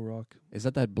beautiful rock. Is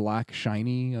that black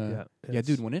shiny? Yeah, Yeah,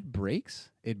 dude. When it breaks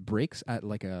at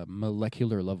like a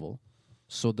molecular level.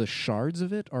 So the shards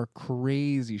of it are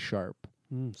crazy sharp.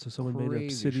 So someone made an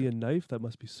Crazy obsidian knife. That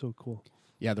must be so cool.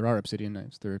 Yeah, there are obsidian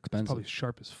knives. They're It's expensive. probably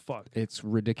sharp as fuck. It's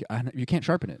ridiculous. You can't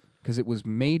sharpen it because it was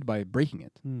made by breaking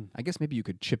it. Mm. I guess maybe you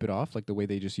could chip it off like the way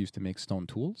they just used to make stone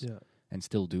tools. Yeah. And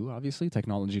still do, obviously.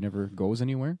 Technology never goes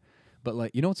anywhere. But,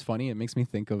 like, you know what's funny? It makes me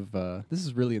think of, this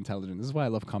is really intelligent. This is why I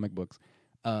love comic books.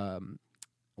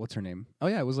 What's her name? Oh,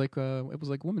 yeah, it was like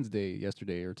Women's Day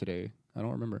yesterday or today. I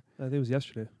don't remember. I think it was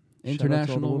yesterday. Shout out to all the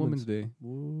International Women's Day.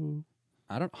 Woo.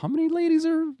 How many ladies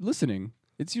are listening?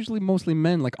 It's usually mostly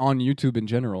men, like, on YouTube in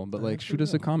general. But, like, shoot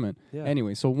us a comment. Yeah.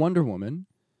 Anyway, so Wonder Woman,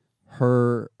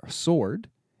 her sword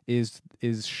is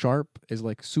sharp, is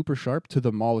like super sharp to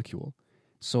the molecule.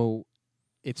 So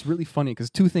it's really funny because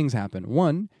two things happen.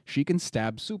 One, she can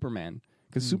stab Superman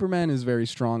because Superman is very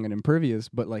strong and impervious,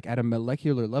 but like at a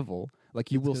molecular level,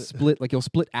 like you'll split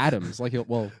atoms. Like you'll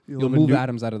have move a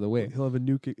atoms out of the way. He'll have a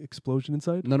nuke explosion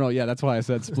inside. No, yeah, that's why I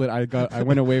said split. I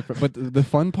went away from. But the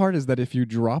fun part is that if you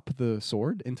drop the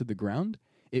sword into the ground,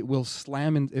 it will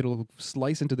slam and it'll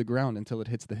slice into the ground until it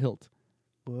hits the hilt.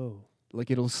 Whoa. Like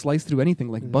it'll slice through anything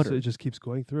like So butter. it just keeps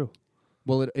going through.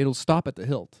 Well, it'll stop at the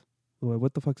hilt, Wait,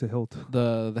 what the fuck's a hilt?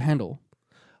 the handle.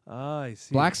 I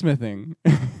see. Blacksmithing.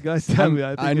 Guys, Sammy,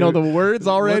 I know the words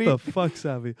already. What the fuck,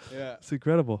 Sammy? Yeah. It's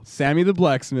incredible. Sammy the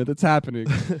blacksmith. It's happening.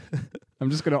 I'm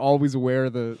just gonna always wear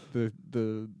the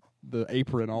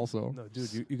apron also. No,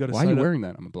 dude, you got to. Why are you wearing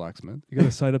that? I'm a blacksmith. You got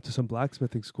to sign up to some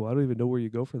blacksmithing school. I don't even know where you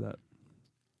go for that.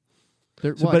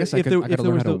 Well, So, I but guess if I there- gotta if there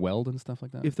learn was how to no- weld and stuff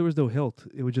like that. If there was no hilt,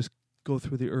 it would just go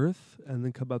through the earth and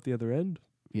then come out the other end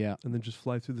Yeah. and then just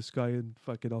fly through the sky in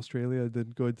fucking Australia and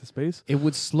then go into space. It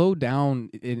would slow down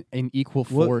in equal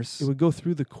Well, force. it would go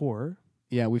through the core.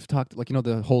 Yeah, we've talked, like,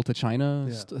 the hole to China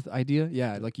Yeah. idea.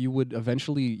 Yeah, like you would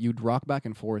eventually, you'd rock back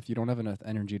and forth. You don't have enough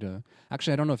energy to,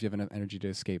 actually, I don't know if you have enough energy to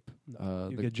escape You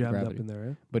the get jammed gravity. up in there.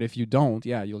 Eh? But if you don't,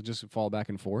 yeah, you'll just fall back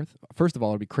and forth. First of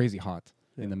all, it'd be crazy hot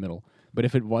Yeah. in the middle. But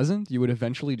if it wasn't, you would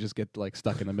eventually just get like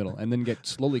stuck in the middle and then get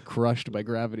slowly crushed by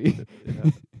gravity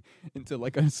Yeah. into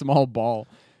like a small ball.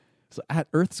 So at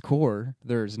Earth's core,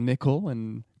 there's nickel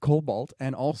and cobalt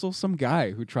and also some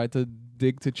guy who tried to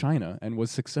dig to China and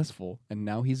was successful. And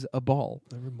now he's a ball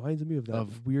That reminds me of that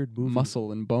of weird movie.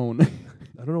 muscle and bone.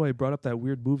 I don't know why I brought up that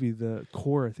weird movie, The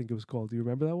Core, I think it was called. Do you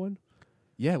remember that one?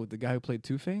 Yeah, with the guy who played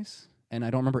Two-Face. And I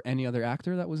don't remember any other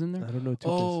actor that was in there. I don't know. Two-Face.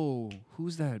 Oh,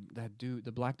 who's that dude?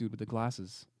 The black dude with the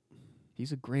glasses.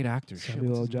 He's a great actor. Shit, Samuel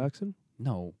what's L. his name? Jackson.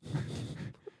 No.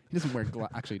 He doesn't wear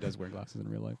actually he does wear glasses in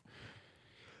real life.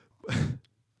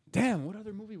 Damn, what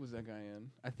other movie was that guy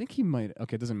in? I think he might.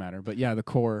 Okay, it doesn't matter. But yeah, the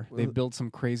core. They Well, built some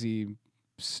crazy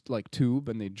like tube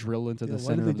and they drill into Yeah, the why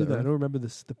center did they of do the that? I earth. don't remember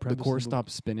this. The The premise. core of the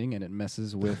stops spinning and it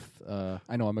messes with.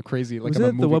 I know I'm a crazy like Was I'm a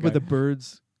it movie the one guy. where the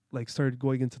birds like started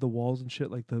going into the walls and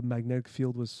shit? Like the magnetic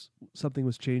field was something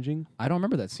was changing. I don't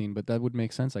remember that scene, but that would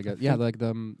make sense. I guess. Yeah, like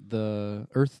the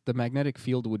Earth, the magnetic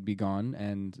field would be gone,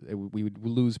 and we would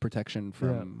lose protection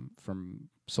from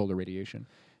solar radiation,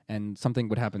 and something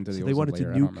would happen to the So ozone they wanted layer. to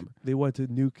I don't nuke. remember. They wanted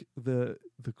to nuke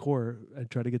the core and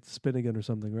try to get to spin again or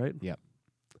something, right? Yeah.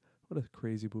 What a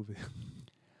crazy movie.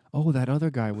 Oh, that other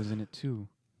guy was in it too.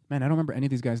 Man, I don't remember any of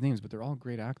these guys' names, but they're all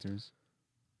great actors.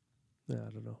 Yeah, I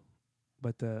don't know,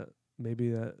 but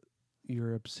maybe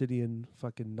your obsidian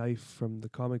fucking knife from the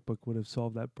comic book would have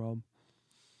solved that problem.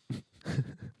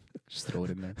 Just throw it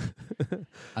in there.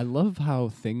 I love how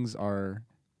things are.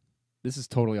 This is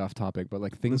totally off topic, but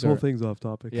like things This whole are. thing's off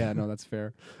topic. Yeah, no, that's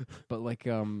fair. But like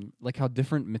how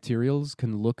different materials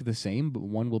can look the same, but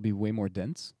one will be way more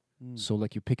dense. Mm. So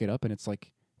like you pick it up and it's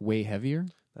like way heavier.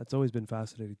 That's always been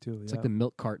fascinating too. It's yeah. like the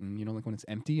milk carton, you know, like when it's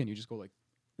empty and you just go like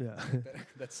yeah.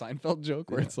 that Seinfeld joke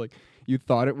where Yeah. it's like you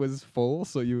thought it was full,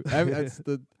 so you. I mean, that's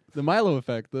the Milo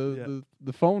effect, the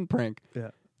phone prank. Yeah.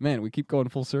 Man, we keep going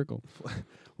full circle.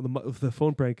 Well, the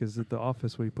phone prank is at the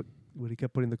office where he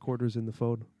kept putting the quarters in the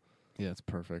phone, Yeah, it's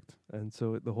perfect. and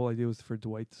so the whole idea was for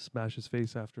Dwight to smash his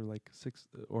face after like 6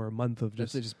 or a month of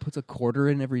Just just. it just puts a quarter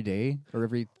in every day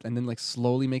and then like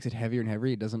slowly makes it heavier and heavier.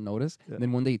 He doesn't notice. Yeah. And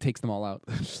then one day he takes them all out.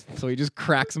 So he just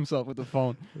cracks himself with the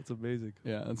phone. That's amazing.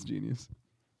 Yeah, that's genius.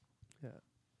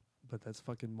 But that's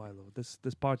fucking Milo. This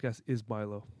podcast is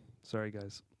Milo. Sorry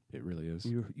guys, It really is.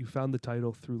 you found the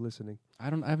title through listening. I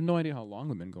have no idea how long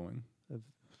we've been going. I've-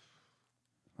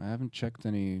 I haven't checked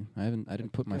any. I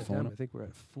didn't put my Yeah, phone damn, up. I think we're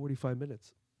at 45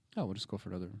 minutes. Oh, we'll just go for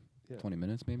another Yeah. 20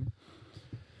 minutes maybe.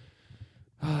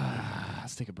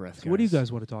 Let's take a breath. So what do you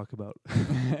guys want to talk about?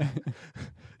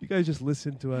 You guys just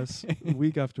listen to us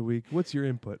week after week. What's your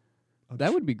input?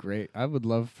 That would be great. I would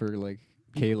love for like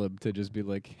Caleb to just be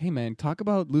like, "Hey man, talk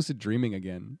about lucid dreaming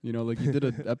again." You know, like you did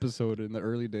an episode in the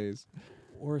early days.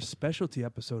 or a specialty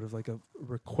episode of like a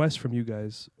request from you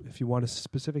guys if you want a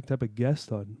specific type of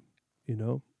guest on, you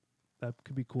know, that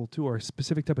could be cool too, or a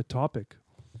specific type of topic.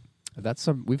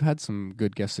 We've had some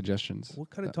good guest suggestions.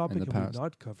 What kind of in topic the have past. we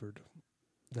not covered?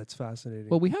 That's fascinating.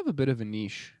 Well, we have a bit of a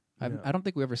niche. Yeah. I don't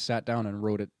think we ever sat down and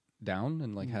wrote it down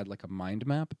and like Mm. had like a mind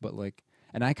map, but like,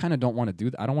 and I kind of don't want to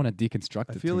do that. I don't want to deconstruct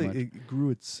I it feel too like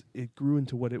much. it grew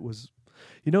into what it was.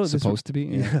 You know, Supposed to be.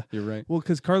 yeah. You're right. Well,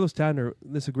 because Carlos Tanner,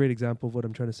 this is a great example of what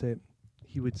I'm trying to say.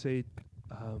 He would say,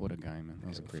 What a guy, man. That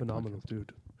was a great phenomenal podcast.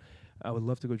 dude. I would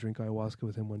love to go drink ayahuasca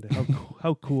with him one day.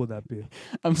 How cool would that be?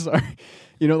 I'm sorry.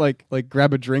 You know, like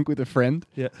grab a drink with a friend,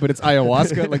 Yeah. but it's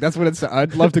ayahuasca. Like that's what it's.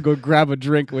 I'd love to go grab a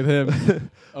drink with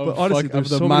him. But honestly, of there's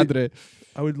the so many- madre.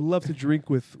 I would love to drink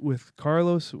with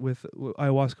Carlos, with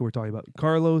ayahuasca we're talking about.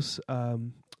 Carlos, I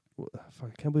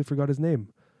can't believe I forgot his name.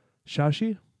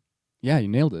 Shashi? Yeah, you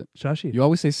nailed it. Shashi. You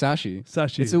always say Sashi.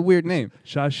 Sashi. It's a weird name.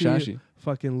 Shashi. Shashi.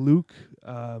 Fucking Luke.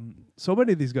 So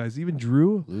many of these guys, even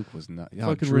Drew. Luke was not.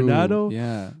 Fucking Drew. Renato.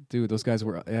 Yeah, dude, those guys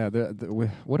were. Yeah,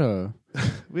 what a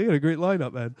We got a great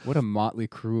lineup, man. motley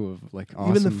crew of like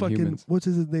awesome Even the fucking, humans. what's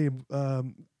his name?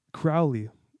 Crowley.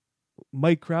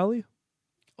 Mike Crowley?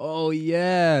 Oh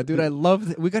yeah, dude, I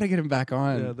love. We got to get him back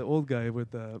on. Yeah, the old guy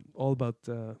with all about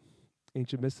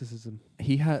ancient mysticism.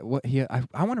 He had what he.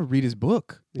 I want to read his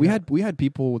book. We Yeah. had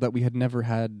people that we had never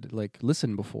had like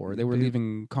listen before. They were They-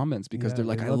 leaving comments because Yeah, they're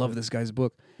like, they I love love it. this guy's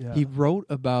book. Yeah. He wrote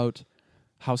about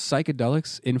how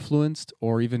psychedelics influenced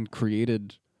or even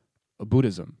created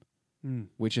Buddhism, Mm.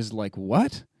 which is like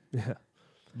what? Yeah.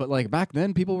 But like back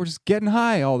then, people were just getting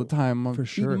high all the time, For eating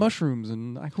sure. mushrooms,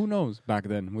 and like, who knows? Back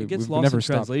then, It gets we've lost never in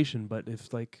stopped. translation, but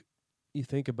if like you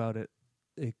think about it,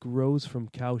 it grows from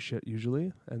cow shit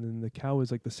usually, and then the cow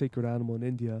is like the sacred animal in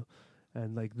India,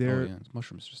 and like Oh, they're yeah, it's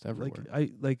mushrooms just everywhere.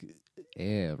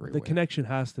 the connection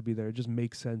has to be there. It just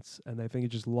makes sense, and I think it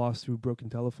just lost through broken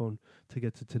telephone to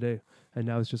get to today, and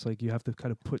now it's just like you have to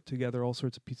kind of put together all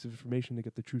sorts of pieces of information to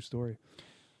get the true story.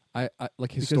 I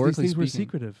like Because historically these things were speaking.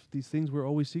 secretive. These things were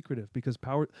always secretive because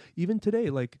power. Even today,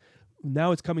 like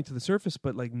now it's coming to the surface,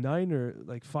 but like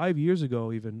 5 years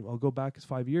ago, even I'll go back as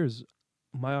 5 years.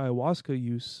 My ayahuasca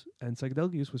use and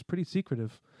psychedelic use was pretty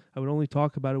secretive. I would only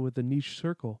talk about it with a niche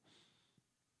circle.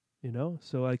 You know,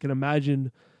 so I can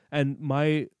imagine, and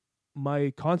my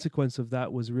consequence of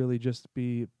that was really just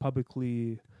be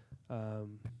publicly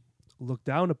looked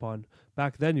down upon.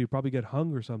 Back then, you'd probably get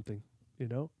hung or something. You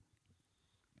know.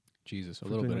 Jesus, a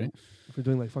If little we're bit. doing, Eh? if we're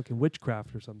doing like fucking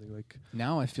witchcraft or something, like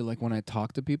Now I feel like when I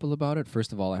talk to people about it,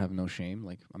 first of all, I have no shame.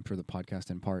 Like I'm sure the podcast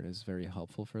in part is very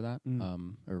helpful for that,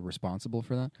 or responsible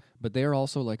for that. But they are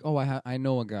also like, oh, I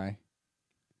know a guy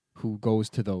who goes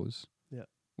to those. Yeah.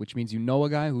 Which means you know a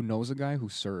guy who knows a guy who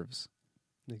serves.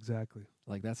 exactly.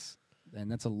 Like that's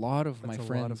a lot of That's my a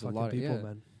friends, lot of fucking people, yeah.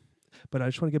 man. But I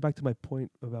just want to get back to my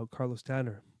point about Carlos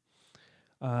Tanner,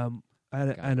 and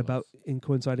about in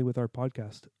coinciding with our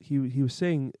podcast. He was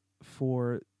saying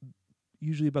for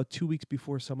usually about 2 weeks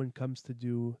before someone comes to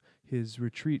do his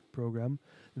retreat program,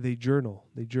 they journal,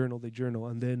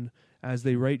 and then as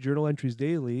they write journal entries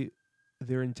daily,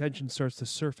 their intention starts to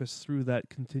surface through that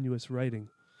continuous writing.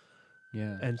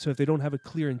 Yeah. And so if they don't have a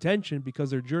clear intention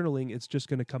because they're journaling, it's just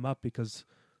going to come up because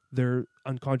their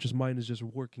unconscious mind is just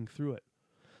working through it.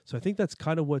 So I think that's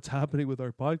kind of what's happening with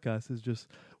our podcast is just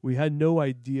we had no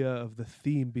idea of the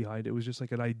theme behind it. It was just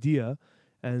like an idea,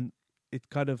 and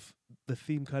the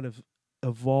theme kind of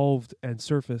evolved and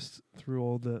surfaced through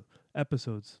all the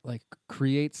episodes. Like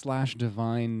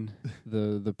create/divine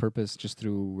the purpose just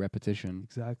through repetition.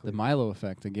 Exactly. The Milo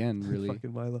effect again, really.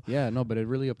 Fucking Milo. Yeah, no, but it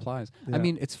really applies. Yeah. I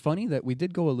mean, it's funny that we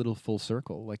did go a little full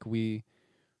circle. Like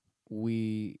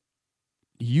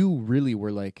you really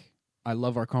were like, I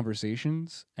love our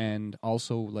conversations, and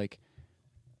also like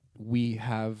we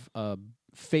have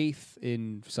faith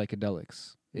in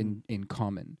psychedelics in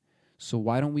common. So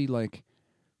why don't we like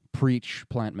preach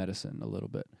plant medicine a little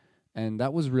bit? And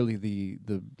that was really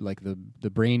the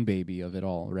brain baby of it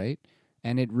all, right?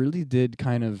 And it really did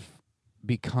kind of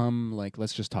become like,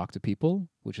 let's just talk to people,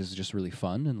 which is just really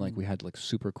fun. And like we had like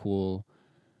super cool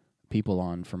people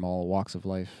on from all walks of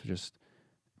life, just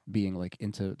being like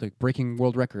into like breaking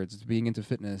world records, being into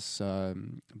fitness,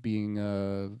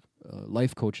 being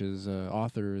life coaches,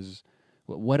 authors,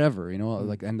 whatever, you know,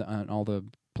 like and all the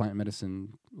plant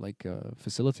medicine like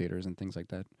facilitators and things like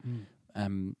that.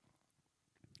 And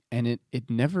it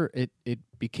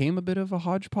became a bit of a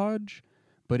hodgepodge,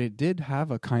 but it did have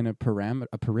a kind of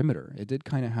perimeter. It did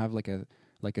kind of have like a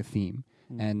theme.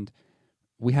 And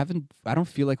I don't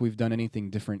feel like we've done anything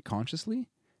different consciously,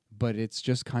 but it's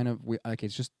just kind of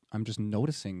I'm just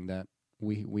noticing that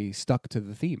we stuck to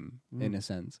the theme in a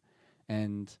sense.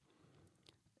 And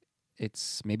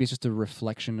maybe it's just a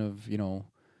reflection of, you know,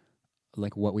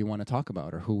 like what we want to talk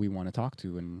about or who we want to talk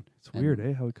to. And it's weird,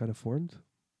 how it kind of formed.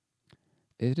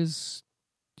 It is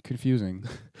confusing.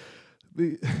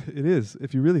 It is,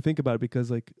 if you really think about it, because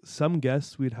like some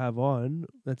guests we'd have on,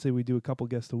 let's say we do a couple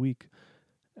guests a week,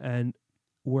 and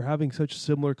we're having such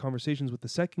similar conversations with the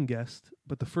second guest,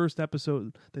 but the first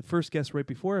guest right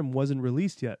before him wasn't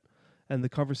released yet, and the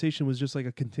conversation was just like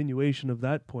a continuation of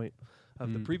that point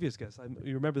of the previous guest.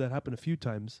 You remember that happened a few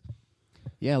times.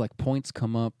 Yeah, like points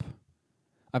come up.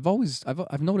 I've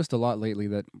noticed a lot lately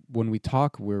that when we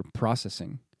talk, we're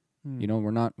processing. You know, we're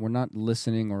not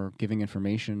listening or giving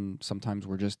information. Sometimes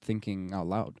we're just thinking out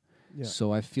loud. Yeah.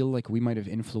 So I feel like we might have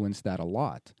influenced that a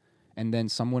lot. And then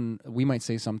we might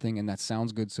say something and that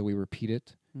sounds good, so we repeat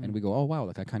it and we go, oh wow,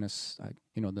 like I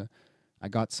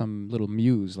got some little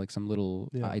muse, like some little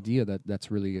idea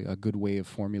that's really a good way of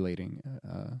formulating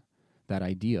that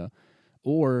idea.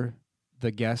 Or the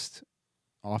guest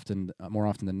more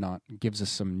often than not gives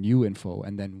us some new info,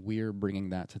 and then we're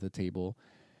bringing that to the table.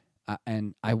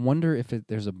 And I wonder if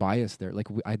there's a bias there. Like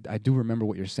I do remember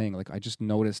what you're saying. Like I just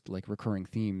noticed like recurring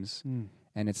themes,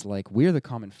 and it's like we're the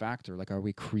common factor. Like, are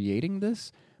we creating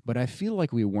this? But I feel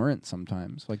like we weren't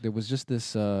sometimes. Like there was just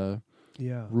this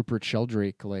Rupert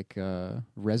Sheldrake like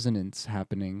resonance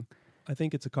happening. I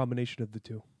think it's a combination of the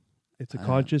two. It's a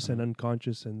conscious and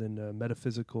unconscious, and then a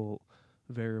metaphysical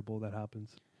variable that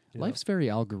happens. Life's very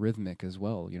algorithmic as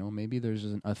well. You know, maybe there's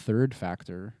a third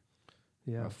factor.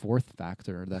 Yeah. A fourth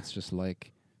factor that's just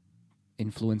like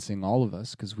influencing all of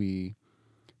us because we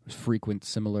frequent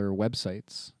similar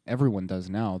websites. Everyone does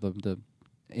now. The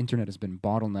internet has been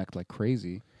bottlenecked like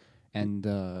crazy, and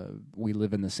we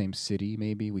live in the same city.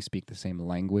 Maybe we speak the same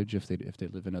language if they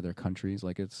live in other countries.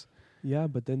 Like it's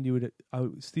but then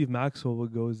Steve Maxwell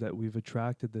would go is that we've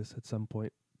attracted this at some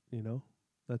point. You know,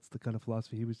 that's the kind of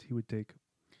philosophy he would take.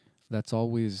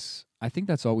 I think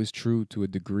that's always true to a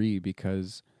degree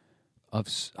because of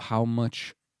how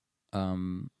much our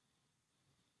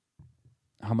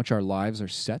lives are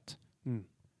set,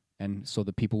 and so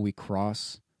the people we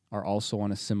cross are also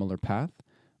on a similar path,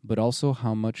 but also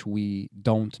how much we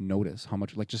don't notice, how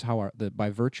much, like just how by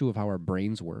virtue of how our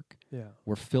brains work,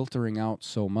 we're filtering out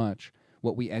so much.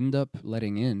 What we end up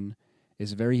letting in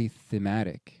is very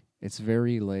thematic. It's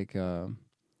very like,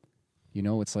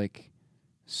 it's like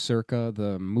circa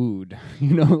the mood,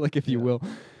 like if you will.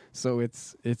 So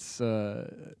it's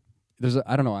there's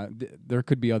I don't know. There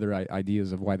could be other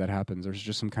ideas of why that happens. There's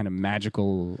just some kind of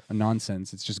magical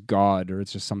nonsense. It's just God, or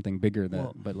it's just something bigger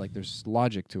but like there's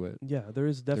logic to it. Yeah, there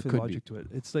is definitely logic to it.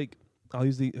 It's like, I'll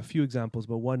use a few examples,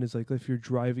 but one is like if you're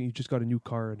driving, you just got a new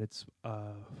car and it's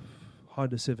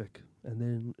Honda Civic, and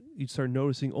then you start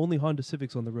noticing only Honda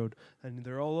Civics on the road, and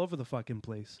they're all over the fucking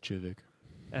place. Civic.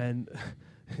 And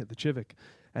the Civic.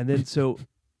 And then so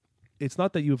it's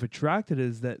not that you've attracted it,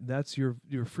 is that's your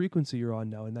frequency you're on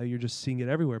now, and now you're just seeing it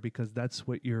everywhere because that's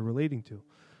what you're relating to,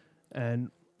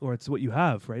 and or it's what you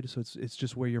have, right? So it's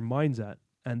just where your mind's at,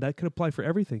 and that could apply for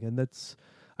everything. And that's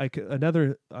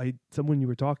someone you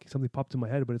were talking, something popped in my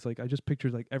head, but it's like I just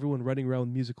pictured like everyone running around with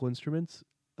musical instruments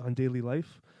on daily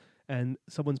life, and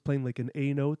someone's playing like an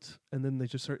A note, and then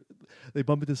they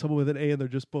bump into someone with an A, and they're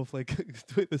just both like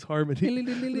doing this harmony.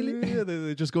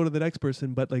 They just go to the next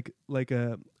person, but like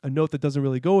a note that doesn't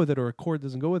really go with it, or a chord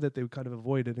doesn't go with it, they would kind of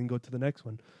avoid it and go to the next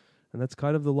one. And that's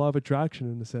kind of the law of attraction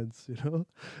in a sense, you know?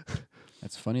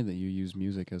 That's funny that you use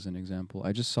music as an example.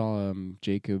 I just saw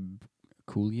Jacob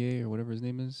Collier, or whatever his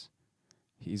name is.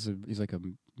 He's like a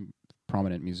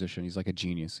prominent musician. He's like a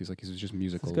genius. He's just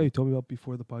musical. This guy you told me about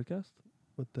before the podcast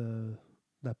with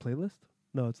that playlist?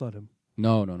 No, it's not him.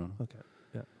 No. Okay.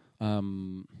 Yeah.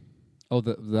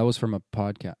 That was from a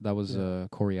podcast. That was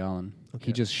Corey Allen. Okay.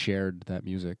 He just shared that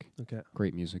music. Okay.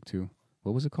 Great music too.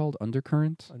 What was it called?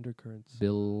 Undercurrents.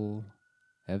 Bill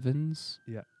Evans.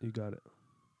 Yeah, you got it.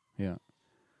 Yeah.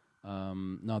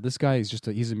 No, this guy is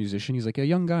he's a musician. He's like a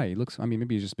young guy. He looks,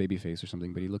 maybe he's just babyface or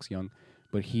something, but he looks young.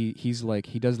 But he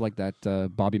does like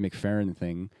that Bobby McFerrin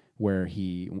thing where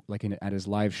he at his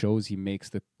live shows he makes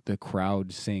the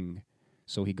crowd sing.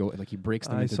 So he breaks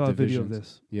them into divisions. I saw a video of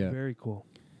this. Yeah. Very cool.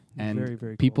 And very,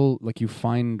 very people cool. you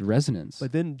find resonance.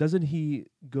 But then doesn't he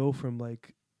go from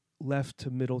like left to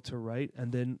middle to right,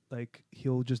 and then like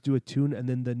he'll just do a tune, and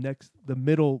then the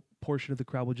middle portion of the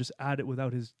crowd will just add it with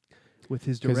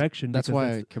his direction. That's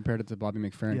why I compared it to Bobby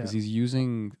McFerrin, because he's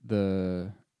using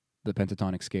the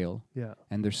pentatonic scale. Yeah.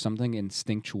 And there's something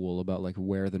instinctual about like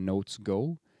where the notes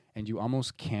go, and you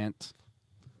almost can't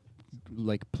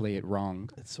like play it wrong.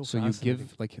 It's so you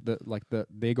give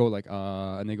they go like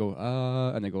and they go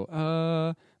and they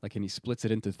go like, and he splits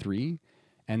it into 3,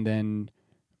 and then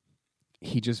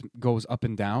he just goes up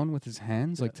and down with his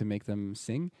hands like to make them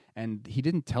sing, and he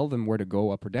didn't tell them where to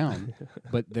go up or down,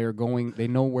 but they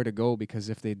know where to go, because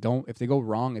if they go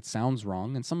wrong, it sounds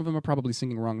wrong, and some of them are probably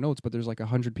singing wrong notes, but there's like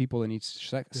 100 people in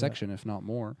each section, if not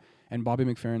more. And Bobby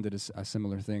McFerrin did a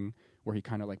similar thing where he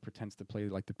kind of like pretends to play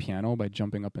like the piano by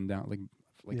jumping up and down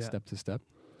like step to step.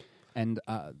 And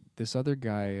this other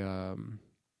guy,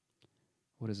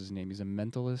 what is his name? He's a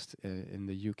mentalist in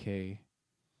the UK.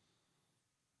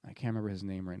 I can't remember his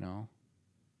name right now.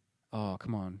 Oh,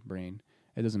 come on, brain.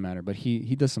 It doesn't matter. But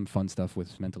he does some fun stuff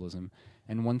with mentalism.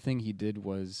 And one thing he did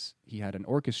was he had an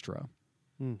orchestra,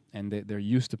 and they're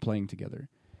used to playing together.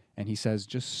 And he says,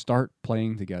 just start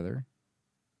playing together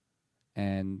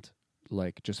and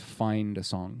like just find a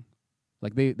song.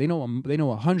 Like they know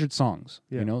 100 songs,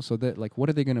 you know? So that like, what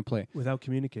are they going to play? Without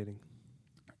communicating.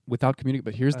 But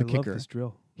here's the kicker. Love this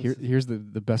drill. Here's the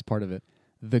best part of it.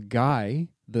 The guy,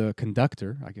 the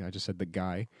conductor, I just said the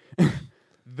guy,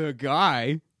 the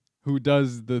guy who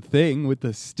does the thing with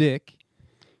the stick,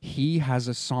 he has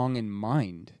a song in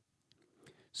mind.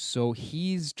 So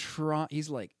he's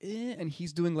like, and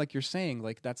he's doing like you're saying,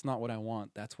 like, that's not what I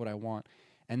want, that's what I want.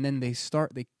 And then they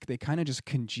kind of just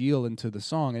congeal into the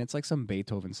song, and it's like some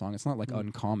Beethoven song. It's not like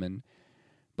uncommon,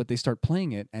 but they start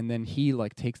playing it, and then he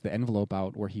like takes the envelope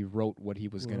out where he wrote what he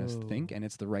was going to think, and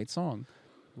it's the right song.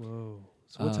 Whoa.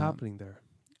 So what's happening there?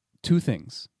 2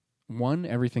 things. 1,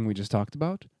 everything we just talked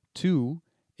about. 2,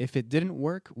 if it didn't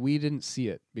work, we didn't see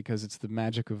it, because it's the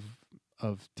magic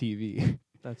of TV.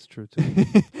 That's true too.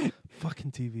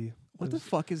 Fucking TV. What the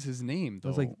fuck is his name, though?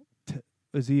 I was like,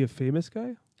 is he a famous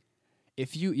guy?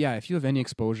 If you have any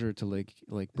exposure to like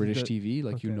British TV,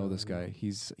 like, you know this guy.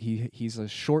 He's a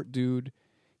short dude.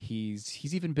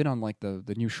 He's even been on like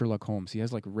the new Sherlock Holmes. He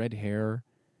has like red hair.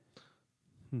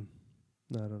 No,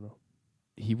 I don't know.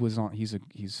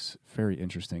 He's very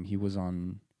interesting. He was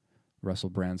on Russell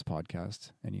Brand's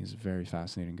podcast, and he's a very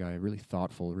fascinating guy, really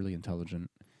thoughtful, really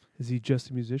intelligent. Is he just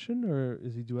a musician, or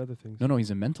does he do other things? No, he's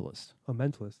a mentalist. A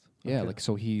mentalist. Yeah, like,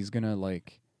 so he's gonna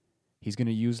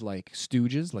use like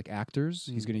stooges, like actors.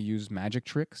 He's gonna use magic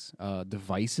tricks,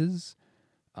 devices,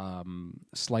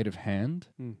 sleight of hand.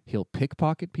 He'll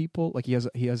pickpocket people. Like he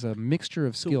has a mixture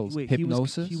of skills. Wait,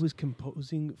 hypnosis. He was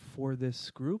composing for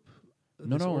this group.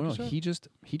 No. He just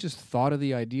thought of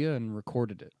the idea and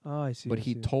recorded it. Oh, I see. But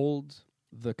he told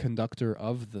the conductor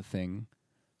of the thing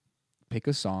pick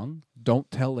a song, don't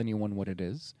tell anyone what it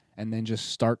is, and then just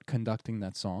start conducting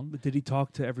that song. But did he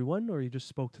talk to everyone, or he just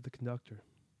spoke to the conductor?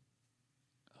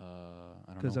 I don't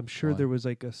know. Because I'm sure Why? there was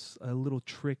like a little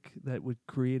trick that would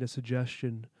create a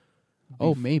suggestion.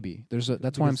 Oh, maybe there's a.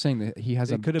 That's why I'm because saying that he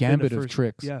has a it could have been gambit a of first-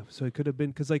 tricks. Yeah, so it could have been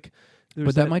because like, there's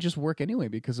But that might just work anyway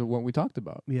because of what we talked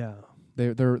about. Yeah,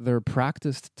 They're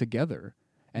practiced together,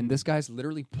 and Mm. this guy's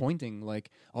literally pointing like,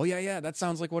 "Oh yeah, that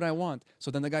sounds like what I want."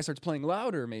 So then the guy starts playing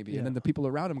louder, maybe, Yeah. and then the people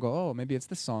around him go, "Oh, maybe it's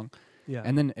this song." yeah,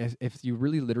 And then if you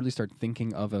really literally start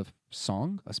thinking of a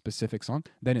song, a specific song,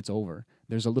 then it's over.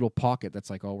 There's a little pocket that's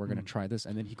like, "Oh, we're gonna Mm. try this,"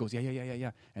 and then he goes,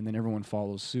 "Yeah," and then everyone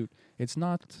follows suit. It's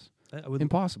not I would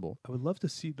impossible. I would love to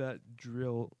see that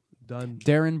drill done.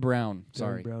 Darren Brown, Darren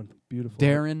sorry, Brown, beautiful.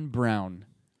 Darren Brown.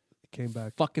 came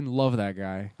back, Fucking love that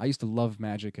guy. I used to love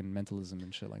magic and mentalism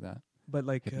and shit like that. but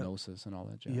like Hypnosis and all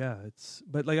that jazz. yeah, it's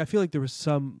but like I feel like there was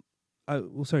some.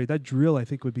 That drill I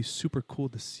think would be super cool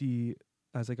to see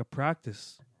as like a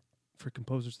practice for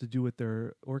composers to do with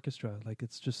their orchestra. Like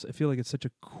it's just I feel like it's such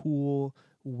a cool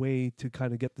way to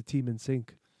kind of get the team in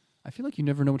sync. I feel like you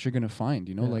never know what you're gonna find.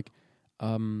 You know, Yeah. like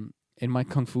in my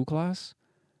kung fu class,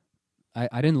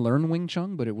 I didn't learn Wing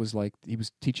Chun, but it was like he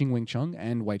was teaching Wing Chun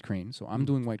and White Crane. So I'm Mm.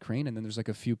 doing White Crane, and then there's like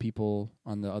a few people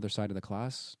on the other side of the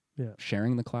class Yeah.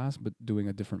 sharing the class, but doing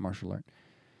a different martial art.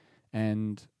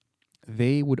 And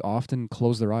they would often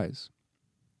close their eyes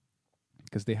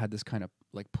because they had this kind of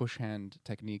like push hand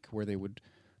technique where they would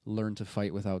learn to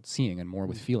fight without seeing and more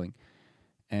with Mm. feeling.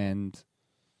 And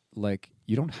like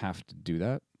you don't have to do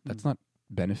that. That's Mm. not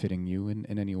benefiting you in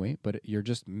any way, but you're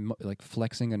just like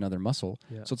flexing another muscle.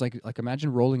 Yeah. So it's like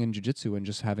imagine rolling in jiu-jitsu and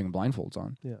just having blindfolds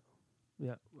on.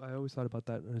 Yeah, I always thought about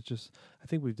that, and it's just I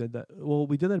think we did that. Well,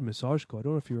 we did that in massage school. I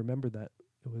don't know if you remember that.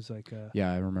 It was like,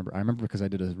 Yeah, I remember. I remember because I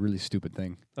did a really stupid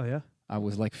thing. oh yeah, I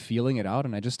was like feeling it out,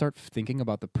 and I just start thinking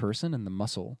about the person and the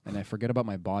muscle, and I forget about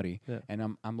my body. Yeah.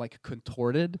 And I'm like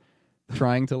contorted,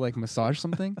 trying to like massage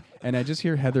something, and I just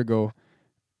hear Heather go,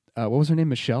 "What was her name?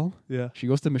 Michelle." yeah, She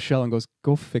goes to Michelle and goes,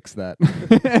 "Go fix that,"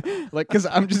 like because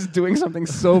I'm just doing something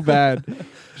so bad.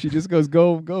 She just goes,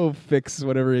 "Go fix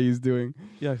whatever he's doing."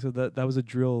 yeah. So that was a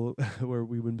drill where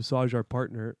we would massage our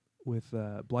partner with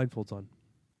blindfolds on,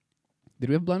 Did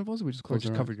we have blindfolds? Or we just or closed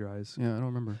just our covered eyes? your eyes. Yeah, I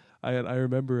don't remember. I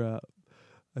remember.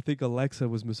 I think Alexa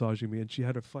was massaging me, and she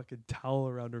had a fucking towel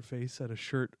around her face and a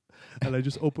shirt, and I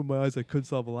just opened my eyes. I couldn't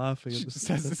stop laughing. She And just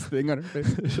has this thing on her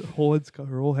face. her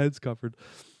whole head's covered.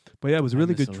 But yeah, it was a I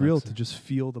really miss good drill Alexa. to just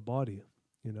feel the body,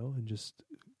 and just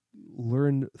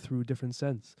learn through different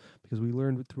sense, because we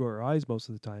learn through our eyes most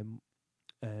of the time,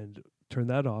 and turn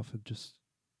that off and just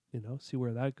see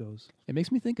where that goes. It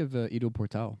makes me think of Ido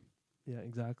Portal. Yeah,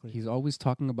 exactly. He's always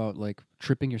talking about like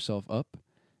tripping yourself up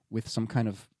with some kind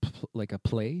of like a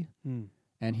play, Mm.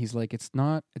 and he's like, it's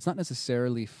not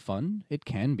necessarily fun. It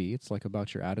can be. It's like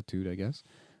about your attitude, I guess.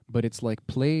 But it's like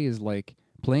play is like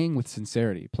playing with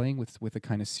sincerity, playing with a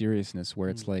kind of seriousness where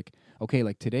it's Mm. like, okay,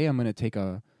 like today I'm gonna take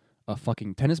a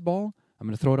fucking tennis ball. I'm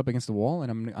gonna throw it up against the wall,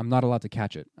 and I'm not allowed to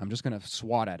catch it. I'm just gonna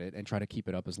swat at it and try to keep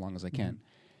it up as long as I can. Mhm.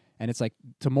 And it's like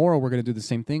tomorrow we're gonna do the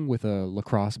same thing with a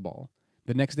lacrosse ball.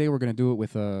 The next day we're gonna do it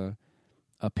with a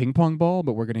ping pong ball,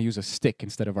 but we're gonna use a stick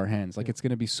instead of our hands. Like Yeah. it's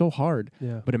gonna be so hard.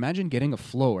 Yeah. But imagine getting a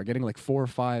flow or getting like 4 or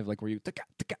 5, like where you tika,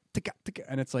 tika, tika,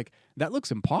 tika, and it's like that looks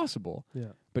impossible.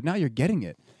 Yeah. But now you're getting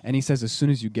it. And he says as soon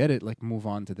as you get it, like move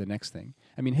on to the next thing.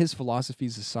 I mean, his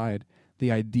philosophies aside,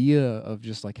 the idea of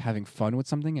just like having fun with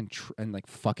something and like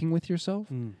fucking with yourself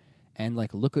Mm. and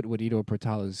like look at what Ido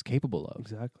Portal is capable of.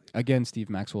 Exactly. Again, Steve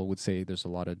Maxwell would say there's a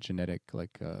lot of genetic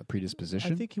like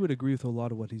predisposition. I think he would agree with a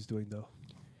lot of what he's doing, though.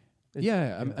 It's-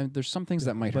 Yeah, there's some things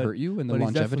Yeah, that might but- hurt you, and the but he's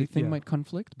longevity definitely- thing yeah. might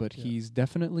conflict. But Yeah. he's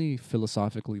definitely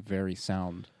philosophically very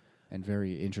sound and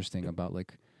very interesting about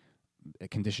like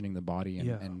conditioning the body and,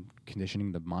 Yeah. and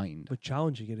conditioning the mind. But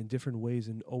challenging it in different ways,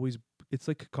 and always, it's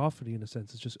like cacophony in a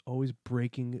sense. It's just always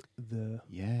breaking the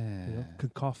Yeah,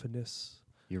 cacophonous.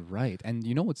 you're right. And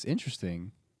you know what's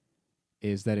interesting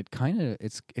is that it kind of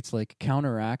it's like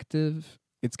counteractive.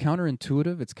 It's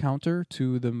counterintuitive. It's counter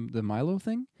to the Milo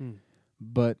thing, Hmm.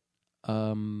 but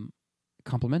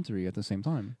complementary at the same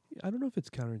time. I don't know if it's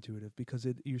counterintuitive, because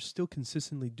you're still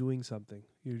consistently doing something.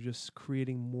 You're just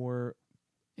creating more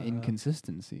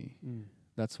Inconsistency. Mm.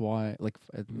 That's why, like,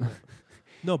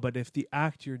 No, but if the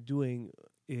act you're doing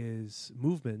is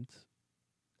movement,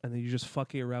 and then you're just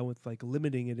fucking around with like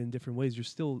limiting it in different ways, you're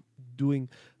still doing,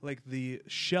 like, the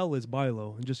shell is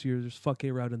Milo, and you're just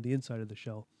fucking around on the inside of the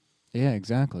shell. yeah,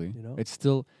 exactly. You know? It's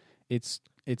still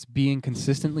it's being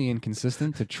consistently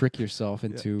inconsistent to trick yourself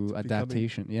into to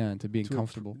adaptation, and to being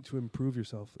comfortable. to improve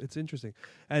yourself. It's interesting,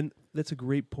 and that's a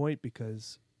great point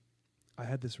because I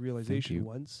had this realization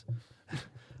once.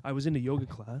 I was in a yoga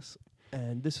class,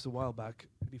 and this is a while back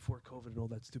before COVID and all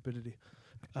that stupidity.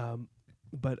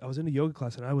 But I was in a yoga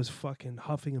class, and I was fucking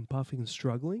huffing and puffing and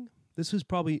struggling. This was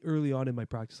probably early on in my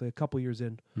practice, like a couple years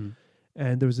in.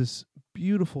 And there was this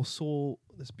beautiful soul,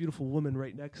 this beautiful woman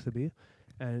right next to me,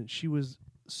 and she was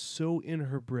so in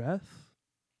her breath,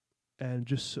 and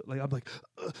just so, like I'm like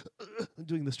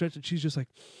doing the stretch, and she's just like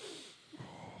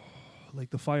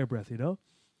the fire breath, you know,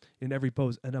 in every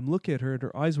pose. And I'm looking at her, and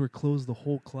her eyes were closed the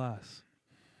whole class.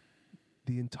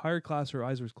 The entire class, her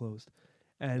eyes were closed,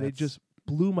 and it just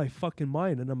blew my fucking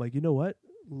mind. And I'm like, you know what?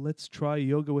 Let's try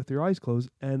yoga with your eyes closed.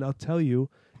 And I'll tell you,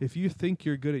 if you think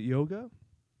you're good at yoga,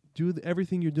 do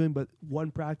everything you're doing but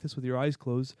one practice with your eyes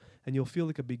closed, and you'll feel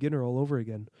like a beginner all over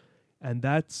again. And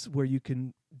that's where you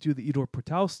can do the Idor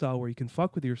Portal style, where you can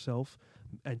fuck with yourself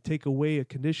and take away a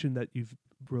condition that you've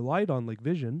relied on, like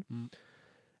vision,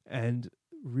 and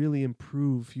really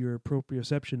improve your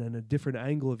proprioception and a different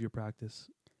angle of your practice.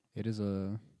 It's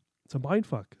a mind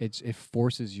fuck. It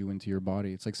forces you into your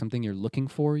body. It's like something you're looking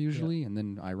for usually, and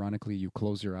then ironically you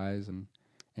close your eyes and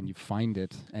you find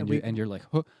it, and you're like,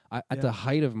 huh. At the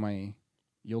height of my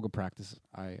yoga practice,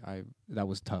 I that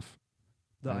was tough.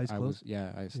 Eyes closed?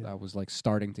 I was like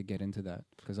starting to get into that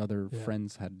because other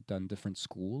friends had done different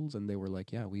schools, and they were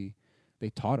like, they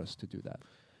taught us to do that.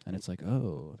 And it's like,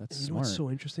 oh, that's smart. You know what's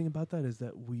so interesting about that is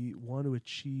that we want to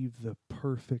achieve the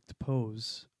perfect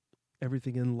pose,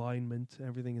 everything in alignment,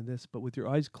 everything in this. But with your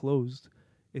eyes closed,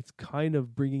 it's kind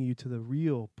of bringing you to the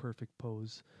real perfect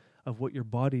pose of what your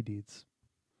body needs.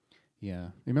 Yeah.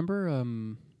 Remember,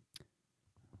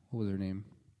 what was her name?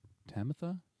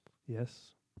 Tamitha?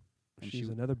 Yes. And she's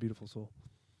another beautiful soul.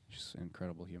 She's an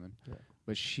incredible human. Yeah.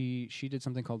 But she did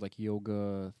something called like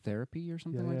yoga therapy or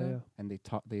something like that. Yeah. And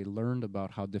they learned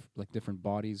about how different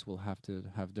bodies will have to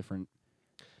have different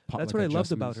That's what I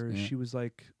loved about her. Yeah. She was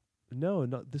like, no,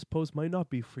 this pose might not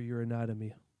be for your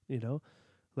anatomy, you know?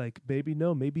 Like,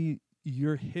 maybe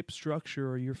your hip structure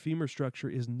or your femur structure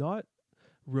is not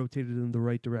rotated in the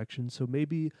right direction. So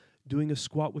maybe doing a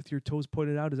squat with your toes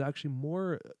pointed out is actually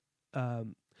more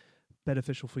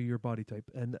beneficial for your body type.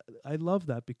 And I love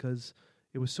that because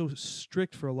it was so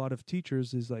strict for a lot of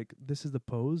teachers, is like, this is the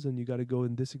pose and you got to go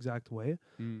in this exact way.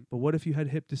 But what if you had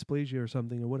hip dysplasia or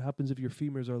something? And what happens if your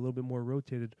femurs are a little bit more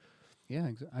rotated? Yeah,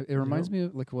 it reminds me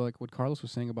of like what Carlos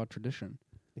was saying about tradition.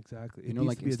 Exactly. You know,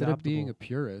 like instead of being a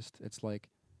purist, it's like,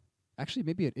 actually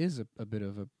maybe it is a bit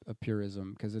of a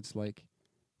purism, because it's like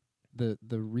the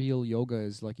real yoga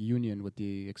is like union with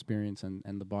the experience and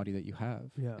the body that you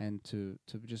have. Yeah. And to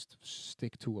just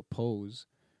stick to a pose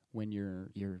when your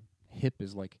hip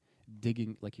is like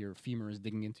digging, like your femur is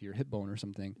digging into your hip bone or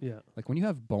something. Yeah. Like when you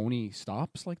have bony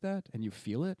stops like that and you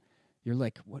feel it, you're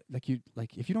like, what?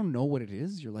 Like if you don't know what it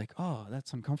is, you're like, oh,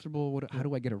 that's uncomfortable. How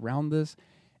do I get around this?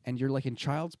 And you're like in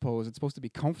child's pose, it's supposed to be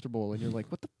comfortable, and you're like,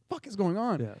 what the fuck is going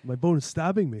on? Yeah, my bone is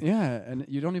stabbing me. Yeah, and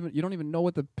you don't even know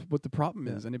what the problem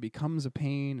is, and it becomes a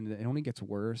pain, and it only gets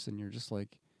worse, and you're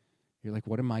like,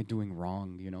 what am I doing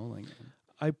wrong? You know, like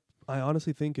I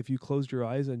honestly think if you closed your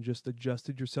eyes and just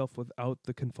adjusted yourself without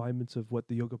the confinements of what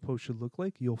the yoga pose should look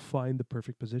like, you'll find the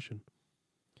perfect position.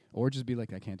 Or just be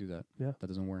like, I can't do that. Yeah, that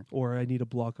doesn't work. Or I need a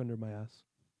block under my ass.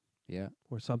 Yeah,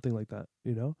 or something like that.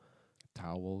 You know.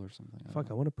 Towel or something.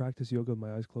 I want to practice yoga with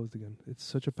my eyes closed again. It's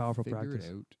such a powerful practice.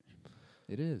 It out.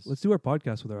 It is. Let's do our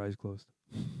podcast with our eyes closed.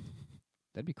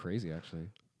 That'd be crazy, actually.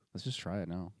 Let's just try it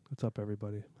now. What's up,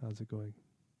 everybody? How's it going?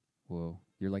 Whoa,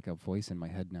 you're like a voice in my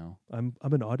head now. I'm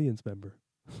an audience member.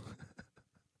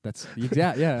 That's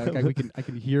yeah. Like I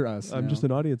can hear us. I'm just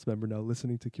an audience member now,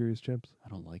 listening to Curious Chimps. I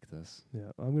don't like this.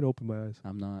 Yeah, I'm gonna open my eyes.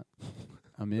 I'm not.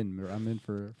 I'm in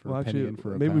for well, a penny actually, in for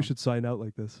a maybe pound. we should sign out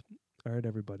like this. All right,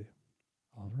 everybody.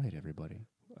 All right, everybody.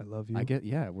 I love you. I get.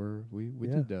 Yeah, we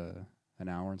did an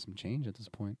hour and some change at this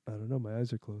point. I don't know. My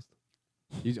eyes are closed.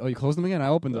 You closed them again? I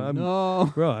opened them. No,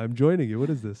 bro, I'm joining you. What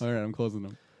is this? All right, I'm closing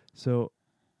them. So,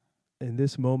 in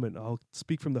this moment, I'll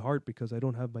speak from the heart because I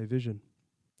don't have my vision.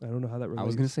 I don't know how that relates. I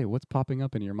was going to say, what's popping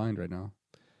up in your mind right now?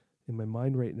 In my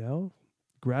mind right now,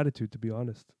 gratitude. To be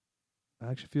honest, I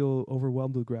actually feel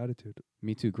overwhelmed with gratitude.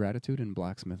 Me too. Gratitude and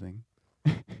blacksmithing.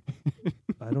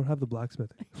 I don't have the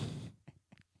blacksmithing.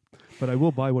 But I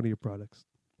will buy one of your products.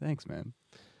 Thanks, man.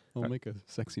 I'll make a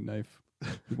sexy knife.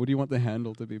 What do you want the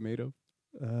handle to be made of?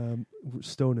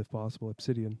 Stone, if possible.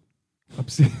 Obsidian.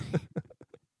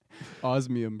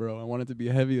 Osmium, bro. I want it to be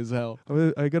heavy as hell.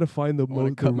 I gotta find the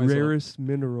rarest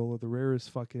mineral or the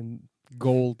rarest fucking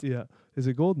Gold, Yeah. Is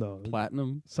it gold? No.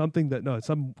 platinum. Something that no, it's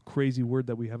some crazy word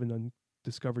that we haven't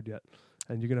discovered yet,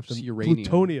 and you're gonna have to It's uranium.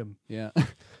 plutonium. Yeah,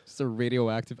 it's a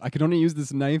radioactive. I can only use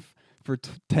this knife for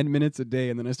 10 minutes a day,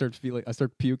 and then I start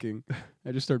puking.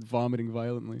 I just start vomiting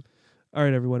violently. All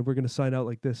right, everyone, we're gonna sign out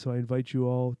like this. So I invite you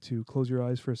all to close your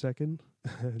eyes for a second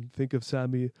and think of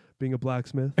Sammy being a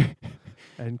blacksmith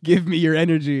and Give me your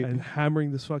energy. and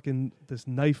hammering this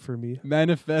knife for me,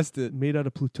 Manifest it. made out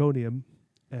of plutonium,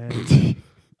 and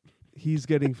he's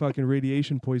getting fucking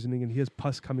radiation poisoning, and he has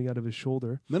pus coming out of his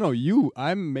shoulder. No, you.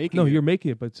 I'm making. No, it. you're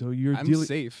making it, but so you're I'm dealing.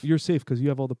 safe. You're safe because you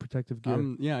have all the protective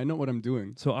gear. Yeah, I know what I'm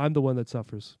doing. So I'm the one that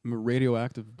suffers, I'm a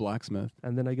radioactive blacksmith.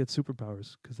 and then I get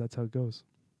superpowers because that's how it goes.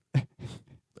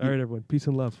 All right, everyone, peace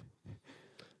and love.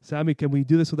 Sammy, can we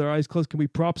do this with our eyes closed? Can we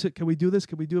props it? Can we do this?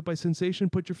 Can we do it by sensation?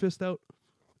 Put your fist out.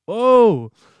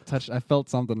 Oh, I felt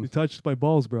you something. touched my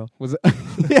balls, bro. Was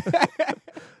it?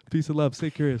 Peace and love.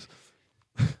 Stay curious.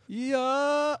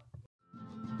 Yeah.